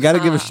we? I got to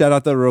give a Ah. shout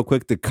out though, real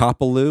quick, to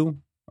Copaloo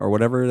or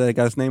whatever that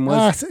guy's name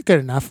was, Good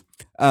enough.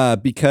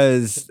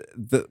 because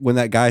when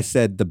that guy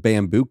said the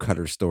bamboo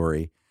cutter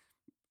story,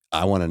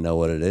 I want to know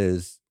what it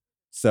is.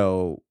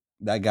 So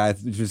that guy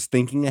was just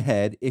thinking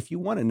ahead. If you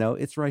want to know,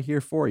 it's right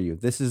here for you.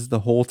 This is the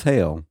whole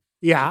tale.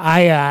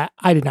 Yeah,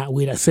 I did not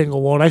read a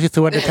single word. I just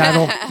read the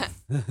title.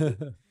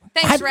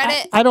 Thanks,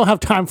 Reddit. I don't have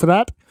time for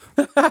that.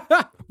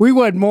 We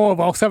read more of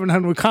all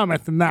 700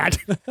 comments than that.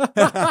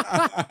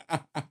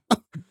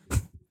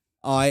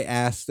 I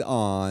asked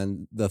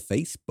on the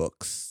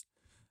Facebooks,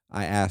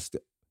 I asked,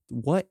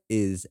 what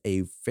is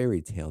a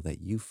fairy tale that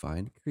you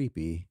find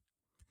creepy?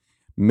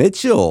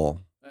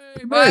 Mitchell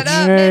What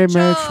up, Hey,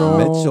 Mitchell? Mitchell.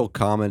 Mitchell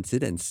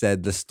commented and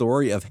said the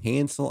story of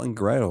Hansel and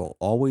Gretel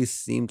always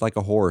seemed like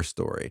a horror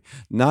story.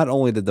 Not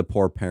only did the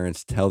poor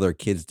parents tell their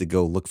kids to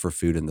go look for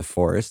food in the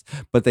forest,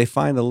 but they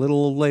find a little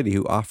old lady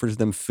who offers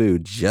them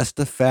food just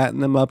to fatten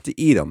them up to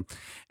eat them.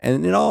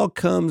 And it all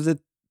comes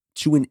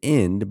to an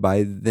end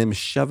by them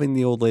shoving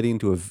the old lady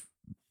into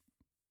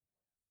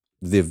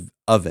the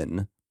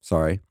oven.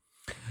 Sorry.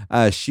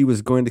 She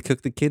was going to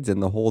cook the kids in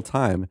the whole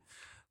time.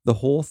 The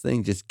whole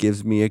thing just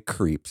gives me a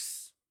creeps.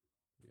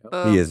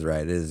 He is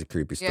right. It is a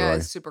creepy story. Yeah,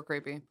 it's super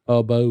creepy.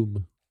 Oh,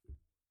 boom.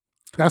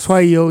 That's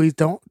why you always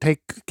don't take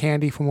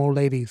candy from old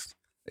ladies.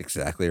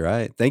 Exactly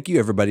right. Thank you,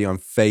 everybody on Man,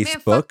 fuck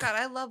Facebook. that.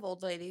 I love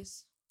old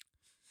ladies.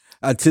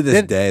 To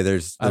this day,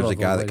 there's I a love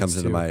guy old that comes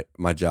ladies, into too.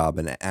 my job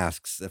and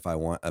asks if I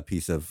want a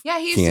piece of Yeah,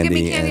 he used to give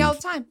me candy and- all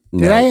the time.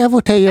 Did No. I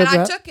ever tell you And I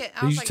about? took it.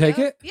 I Did was you like, take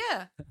 "Yeah." it?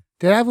 Yeah.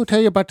 Did I ever tell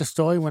you about the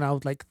story when I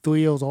was like 3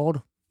 years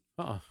old?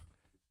 Uh-uh.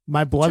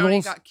 My Tony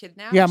brothers. got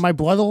kidnapped. Yeah, my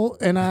brother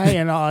and I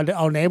and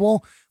our neighbor,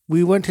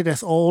 we went to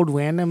this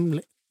random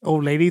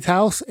old lady's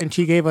house, and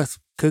she gave us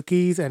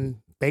cookies and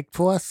baked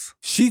for us.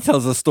 She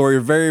tells a story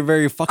very,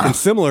 very fucking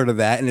similar to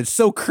that, and it's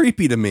so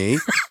creepy to me.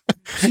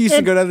 She used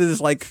to go down to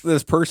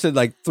this person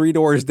like 3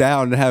 doors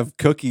down and have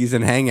cookies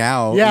and hang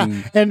out. Yeah,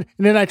 and and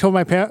then I told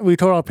we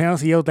told our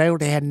parents the other day,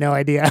 they had no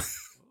idea.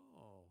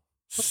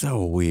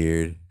 so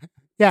weird.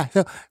 Yeah,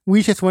 so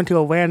we just went to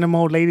a random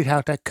old lady's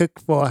house that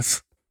cooked for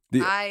us.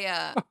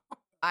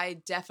 I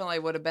definitely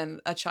would have been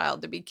a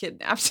child to be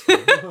kidnapped.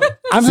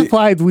 I'm See-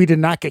 surprised we did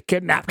not get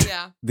kidnapped.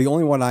 Yeah. The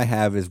only one I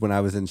have is when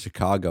I was in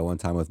Chicago one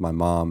time with my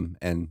mom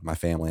and my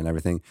family and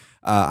everything.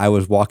 I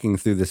was walking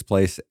through this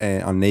place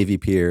on Navy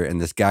Pier, and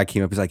this guy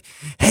came up. He's like,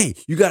 "Hey,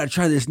 you got to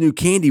try this new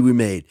candy we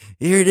made.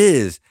 Here it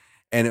is."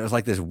 And it was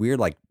like this weird,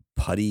 like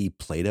putty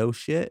Play-Doh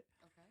shit.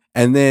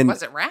 And then,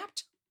 Was it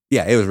wrapped?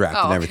 yeah, it was wrapped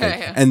Oh, and everything.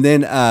 okay. And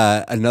then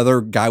another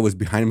guy was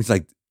behind him. He's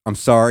like, "I'm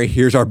sorry,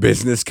 here's our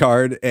business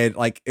card." And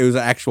like, it was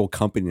an actual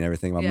company and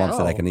everything. My mom Yeah.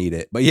 said I Oh. can eat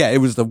it. But yeah, it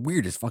was the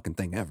weirdest fucking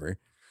thing ever.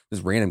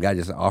 This random guy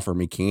just offered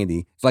me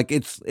candy. It's like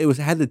it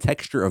had the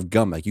texture of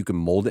gum. Like you can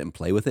mold it and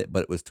play with it,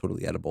 but it was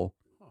totally edible.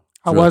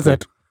 How Really was cool.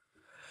 it?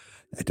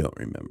 I don't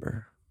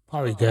remember.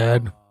 Probably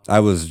good. I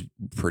was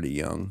pretty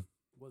young,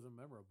 Wasn't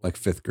memorable. like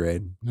 5th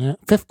grade. Yeah.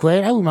 5th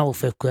grade. I remember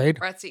 5th grade.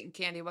 Brett's eating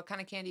candy. What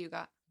kind of candy you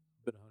got?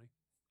 Bit of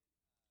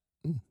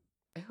honey.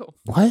 Ew.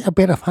 Why a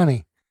bit of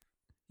honey?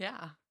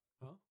 Yeah.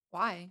 Huh?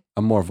 Why?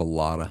 I'm more of a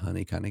lot of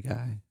honey kind of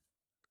guy.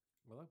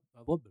 Well, I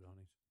love bit of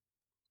honey.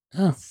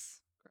 Oh,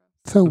 That's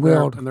gross. so And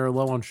they're- weird. And they're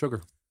low on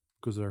sugar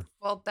because they're.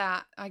 Well,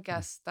 I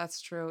guess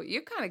that's true.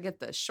 You kind of get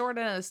the short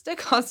end of the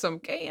stick on some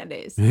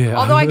candies. Yeah.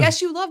 Although I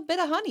guess you love bit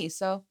of honey,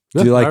 so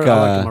Do you like, I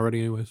like them already,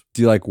 anyways.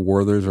 Do you like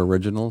Werther's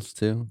Originals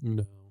too?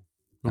 No,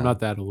 I'm Oh. not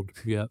that old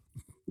yet.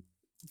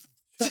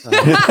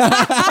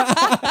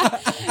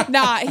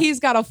 nah, he's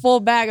got a full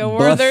bag of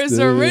Werther's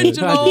Busted.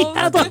 originals.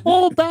 That's a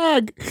whole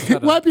bag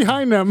right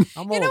behind them.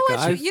 I'm You know old, what?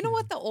 guys. You know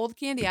what? The old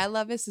candy I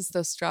love is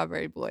those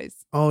strawberry boys.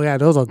 Oh yeah,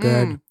 those are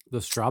good. Mm.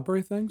 The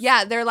strawberry things?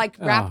 Yeah, they're like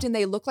wrapped Oh. and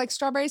they look like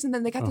strawberries, and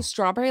then they got Oh. the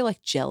strawberry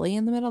like jelly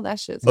in the middle. That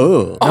shit's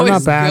Oh, They're always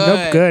not bad.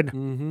 They're good.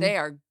 Mm-hmm. They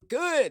are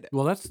good.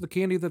 Well, that's the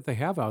candy that they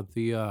have out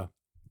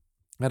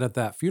at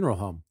that funeral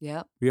home.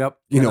 Yep. Yep.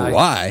 you And know I-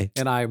 why?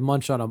 And I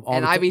munch on them all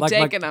And the I time. be Like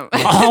taking them.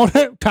 All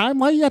the time.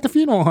 Why you at the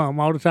funeral home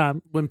all the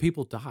time? when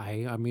people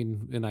die, I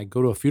mean, and I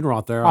go to a funeral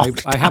out there, All I,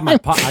 the I have my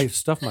I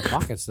stuff my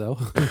pockets though.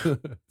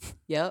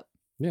 Yep.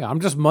 Yeah,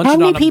 I'm just munching How on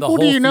many them the people whole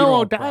do you know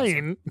funeral are process.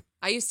 dying?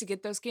 I used to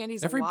get those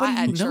candies Everybody a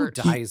lot you at know church.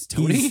 dies,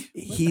 Tony.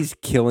 He's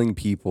killing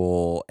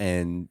people,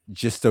 and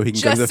just so he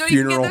can Just go to so the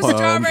you can funeral get the home.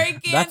 strawberry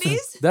That's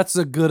candies. that's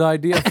a good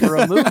idea for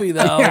a movie,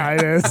 though. Yeah,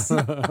 it is.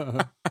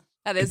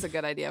 That is a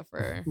good idea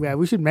for. Yeah,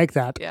 we should make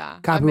that. Yeah,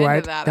 I'm Copyright.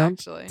 into that Don't-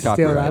 actually. Steal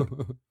Copyright.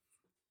 that.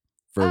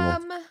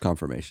 Verbal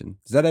confirmation.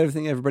 Is that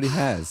everything everybody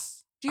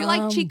has? Do you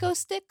like Um, Chico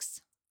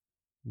sticks?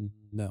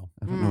 No.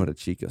 I don't know what a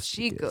Chico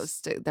stick Chico is.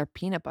 stick. They're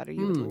peanut butter.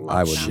 You would Mm. love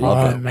I would them. love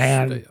Oh, it.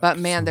 man. But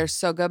man, they're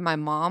so good. My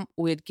mom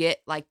would get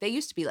like they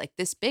used to be like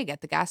this big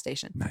at the gas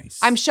station. Nice.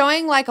 I'm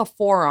showing like a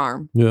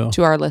forearm Yeah.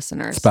 to our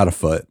listeners. It's about a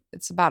foot,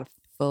 It's about a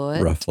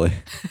foot. roughly.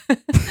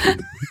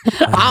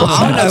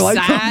 I don't know like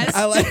size.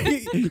 I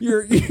like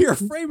your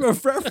frame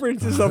of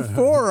reference is a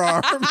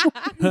forearm.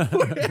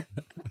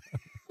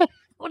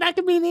 Well, that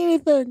could mean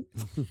anything.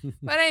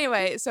 But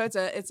anyway, so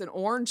it's an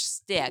orange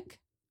stick.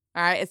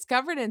 All right, it's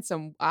covered in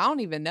some I don't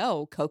even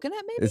know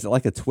coconut maybe. Is it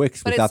like a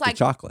Twix But it's without the like-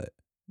 chocolate?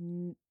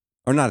 N-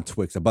 Or not a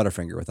Twix, a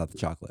Butterfinger without the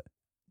chocolate?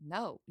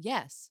 No,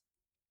 yes,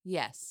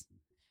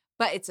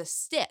 but it's a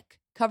stick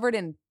covered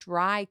in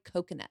dry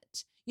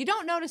coconut. You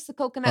don't notice the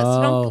coconut, so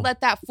Oh. don't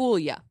let that fool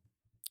you.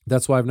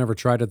 That's why I've never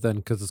tried it then,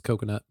 because it's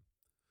coconut.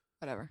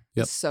 Whatever.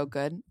 Yep. It's so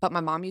good. But my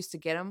mom used to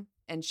get them,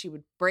 and she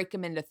would break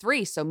them into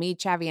 3, so me,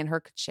 Chavi, and her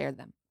could share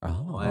them.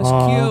 Oh, That's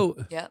Aw.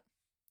 cute. Yep.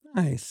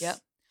 nice. Yep.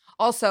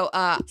 Also,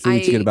 So you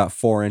each get about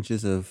 4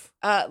 inches of.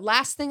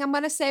 last thing I'm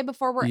gonna say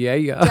before we're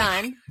Yeah.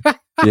 done.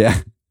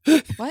 Yeah.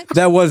 What?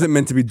 That wasn't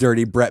meant to be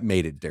dirty. Brett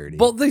made it dirty.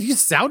 Well, you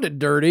sounded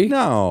dirty.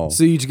 No.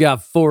 So you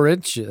got 4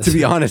 inches. To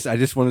be honest, I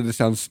just wanted to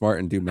sound smart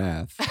and do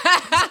math.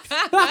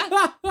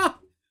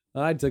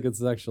 I took it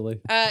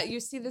sexually. You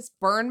see this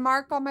burn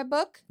mark on my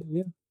book?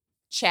 Yeah.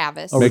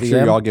 Chavis. Oh, Make the sure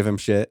M? y'all give him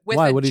shit. With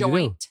Why? a What did you do?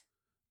 joint.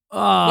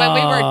 When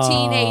we were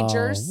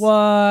teenagers.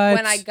 What?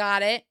 When I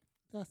got it,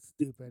 That's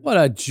stupid. What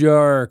a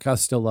jerk. I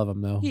still love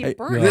him though. he Hey,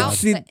 burned yeah. out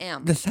See, the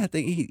M. the sad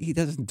thing, he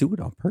doesn't do it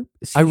on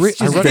purpose. I He's re-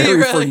 I just read- very He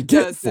really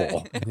forgetful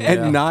doesn't. Yeah.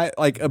 and not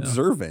like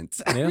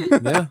observant.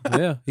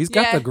 Yeah. He's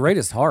got Yeah. the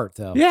greatest heart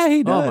though. Yeah,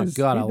 he Oh my does.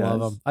 god, He I love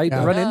does. him. I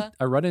Yeah.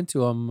 run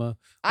into him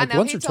I like know,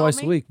 once he or told twice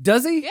a me. week.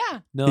 Does he? Yeah.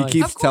 No. He Of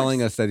keeps course.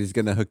 telling us that he's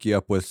going to hook you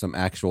up with some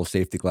actual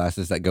safety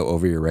glasses that go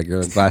over your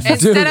regular glasses.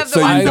 Instead Dude, of the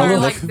so ones you that are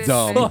don't like look this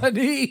dumb. big.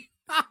 funny.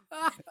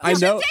 I You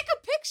should know. take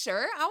a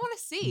picture. I want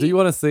to see. Do you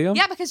want to see him?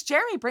 Yeah, because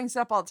Jeremy brings it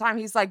up all the time.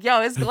 He's like,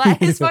 "Yo, his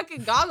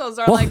fucking goggles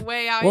are Well- like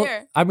way out Well,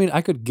 here." I mean,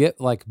 I could get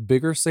like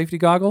bigger safety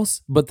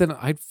goggles, but then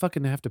I'd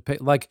fucking have to pay.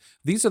 Like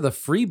these are the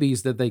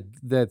freebies that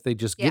they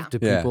just Yeah. give to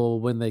Yeah. people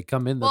when they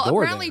come in the Well,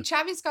 door. apparently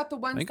there. Chavi's got the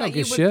ones Ain't that gonna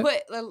you get would shit.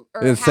 put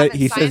or It have say- in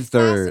he science says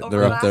they're class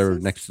over up there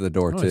glasses. next to the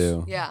door Nice.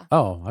 too. Yeah,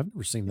 Oh, I've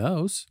never seen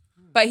those.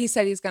 but he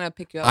said he's gonna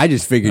pick you up. I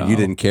just figured you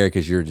No. didn't care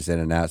because you're just in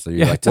and out. So you're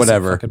Yeah, it like, doesn't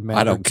whatever. fucking I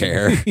matter don't to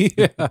care. me.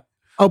 Yeah.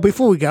 Oh,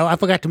 before we go, I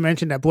forgot to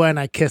mention that Boy and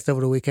I kissed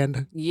over the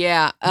weekend.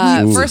 Yeah.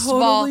 Ooh. First of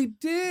all, Totally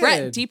did.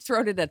 Brett deep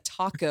throated a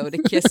taco to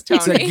kiss to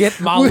Tony. get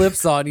my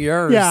lips on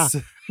yours. Yeah.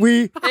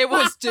 We It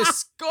was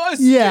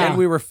disgusting. Yeah. And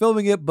we were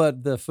filming it,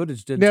 but the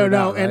footage didn't no, turn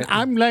no, out and right.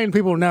 I'm letting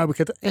people know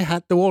because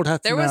the world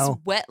has There to was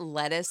know. wet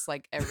lettuce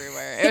like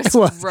everywhere. It was, It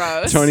was.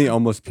 gross. Tony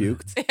almost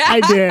puked. I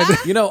did.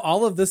 You know,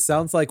 all of this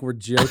sounds like we're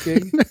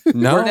joking.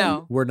 No.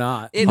 No. We're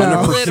not. It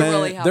No.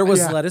 literally happened. There was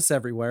Yeah. lettuce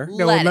everywhere.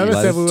 There was lettuce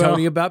Lettuce. everywhere.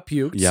 Tony about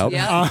puked. Yep.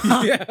 Yeah.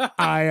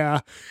 Yeah.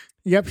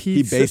 Yep.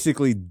 He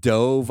basically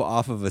dove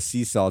off of a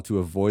seesaw to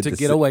avoid To the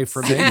get away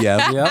from me.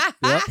 Yep.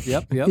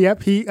 Yep.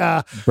 Yep. He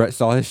Brett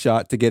saw his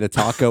shot to get a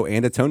taco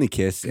and a Tony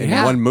kiss in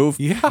Yeah. one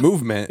Yeah.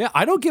 movement. Yeah,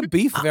 I don't get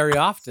beef very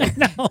often.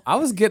 I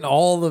was getting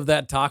all of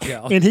that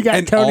taco. and he got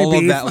And Tony all of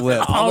beef. that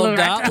lip. all of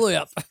that. that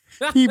lip.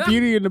 He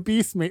Beauty and the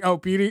Beast me. Oh,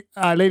 Beauty,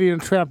 Lady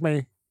and the Tramp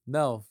me.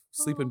 No,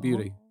 Sleeping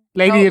Beauty.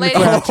 Lady Oh, and the Lady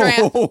and Tramp.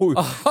 the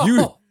Tramp.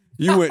 Oh,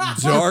 you went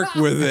dark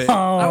with it.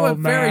 Oh, I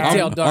went fairy man.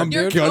 tale dark, I'm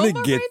dude. gonna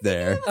Coma get right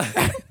there.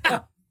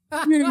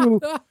 You.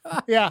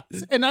 Yeah,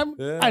 and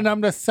Yeah.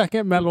 I'm the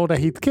second medal that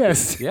he's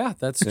kissed. Yeah,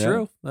 that's Yeah.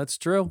 true. That's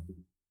true.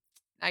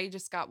 Now you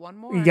just got one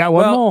more. You got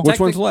one Well, more. Which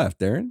one's Technic- left,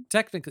 Darren?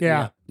 Technically,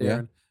 Yeah. yeah, Yeah.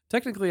 Darren.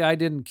 Technically, I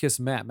didn't kiss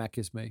Matt. Matt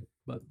kissed me.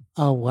 But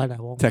Oh,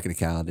 whatever.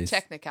 Technicalities.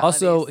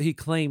 Technicalities. also, he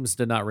claims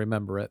to not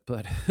remember it,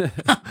 but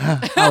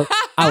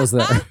I was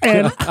there.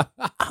 And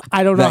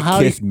I don't know That how.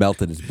 kiss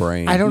melted his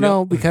brain. I don't Yep.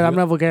 know because I'm Yep.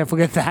 never gonna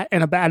forget that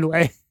in a bad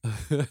way.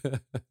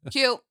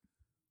 cute.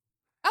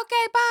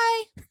 Okay,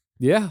 bye.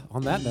 Yeah,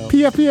 on that note,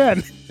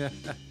 PFPN.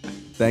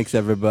 Thanks,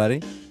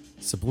 everybody.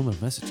 subliminal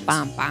messages.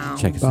 Bam, bam.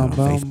 Check us out on Bum,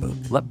 bum.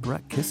 Facebook. Let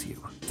Brett kiss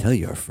you. Tell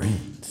your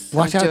friends.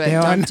 Watch Don't out, do it.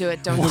 Darren. Don't do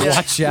it. Don't do it.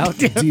 Watch out,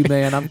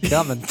 D-Man. I'm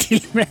coming.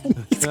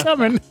 Man, he's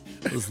coming.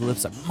 Those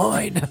lips are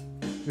mine.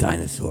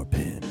 Dinosaur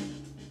pen.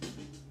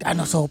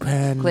 Dinosaur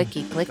pen.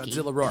 Clicky, clicky.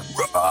 Godzilla roar.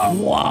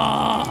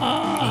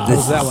 Wow. This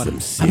was that is one?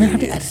 some I'm gonna have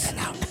to edit serious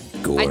that out.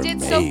 I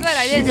did so good. I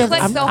gourmet didn't shit.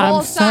 click the whole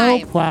I'm so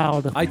time.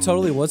 proud. I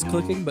totally was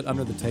clicking, but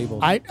under the table.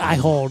 I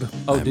hold.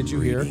 Oh, I'm did you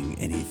hear? reading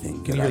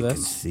anything Can that you I hear can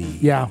this? see.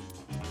 Yeah.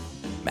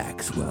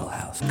 Maxwell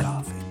House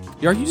Coffee.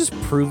 Are you just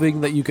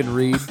proving that you can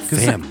read?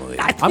 'Cause Family.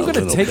 I'm going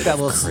to take that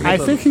little snip I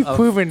think he's of,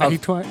 proven that of, he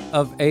tried.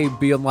 of Abe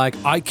being like,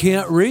 I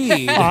can't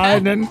read.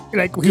 And then,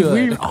 like, he's Good.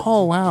 reading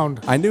all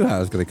around. I knew how it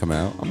was going to come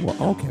out. I'm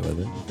okay with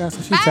it. That's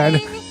what she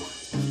said.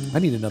 I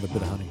need another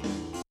bit of honey.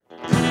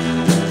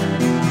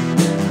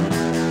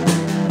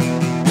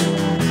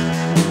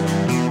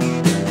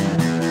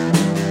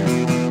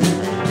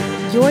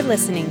 You're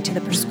listening to the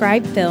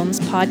Prescribed Films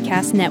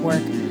Podcast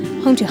Network,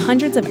 home to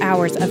hundreds of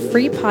hours of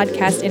free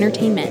podcast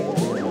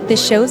entertainment. The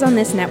shows on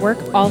this network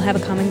all have a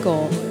common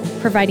goal,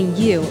 providing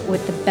you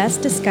with the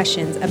best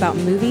discussions about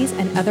movies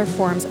and other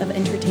forms of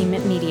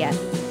entertainment media.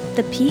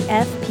 The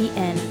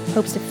PFPN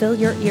hopes to fill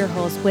your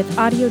earholes with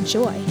audio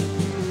joy.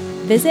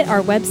 Visit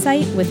our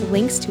website with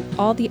links to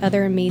all the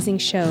other amazing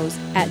shows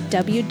at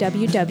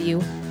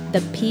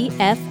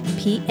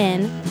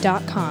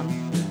www.thepfpn.com.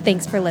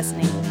 Thanks for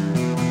listening.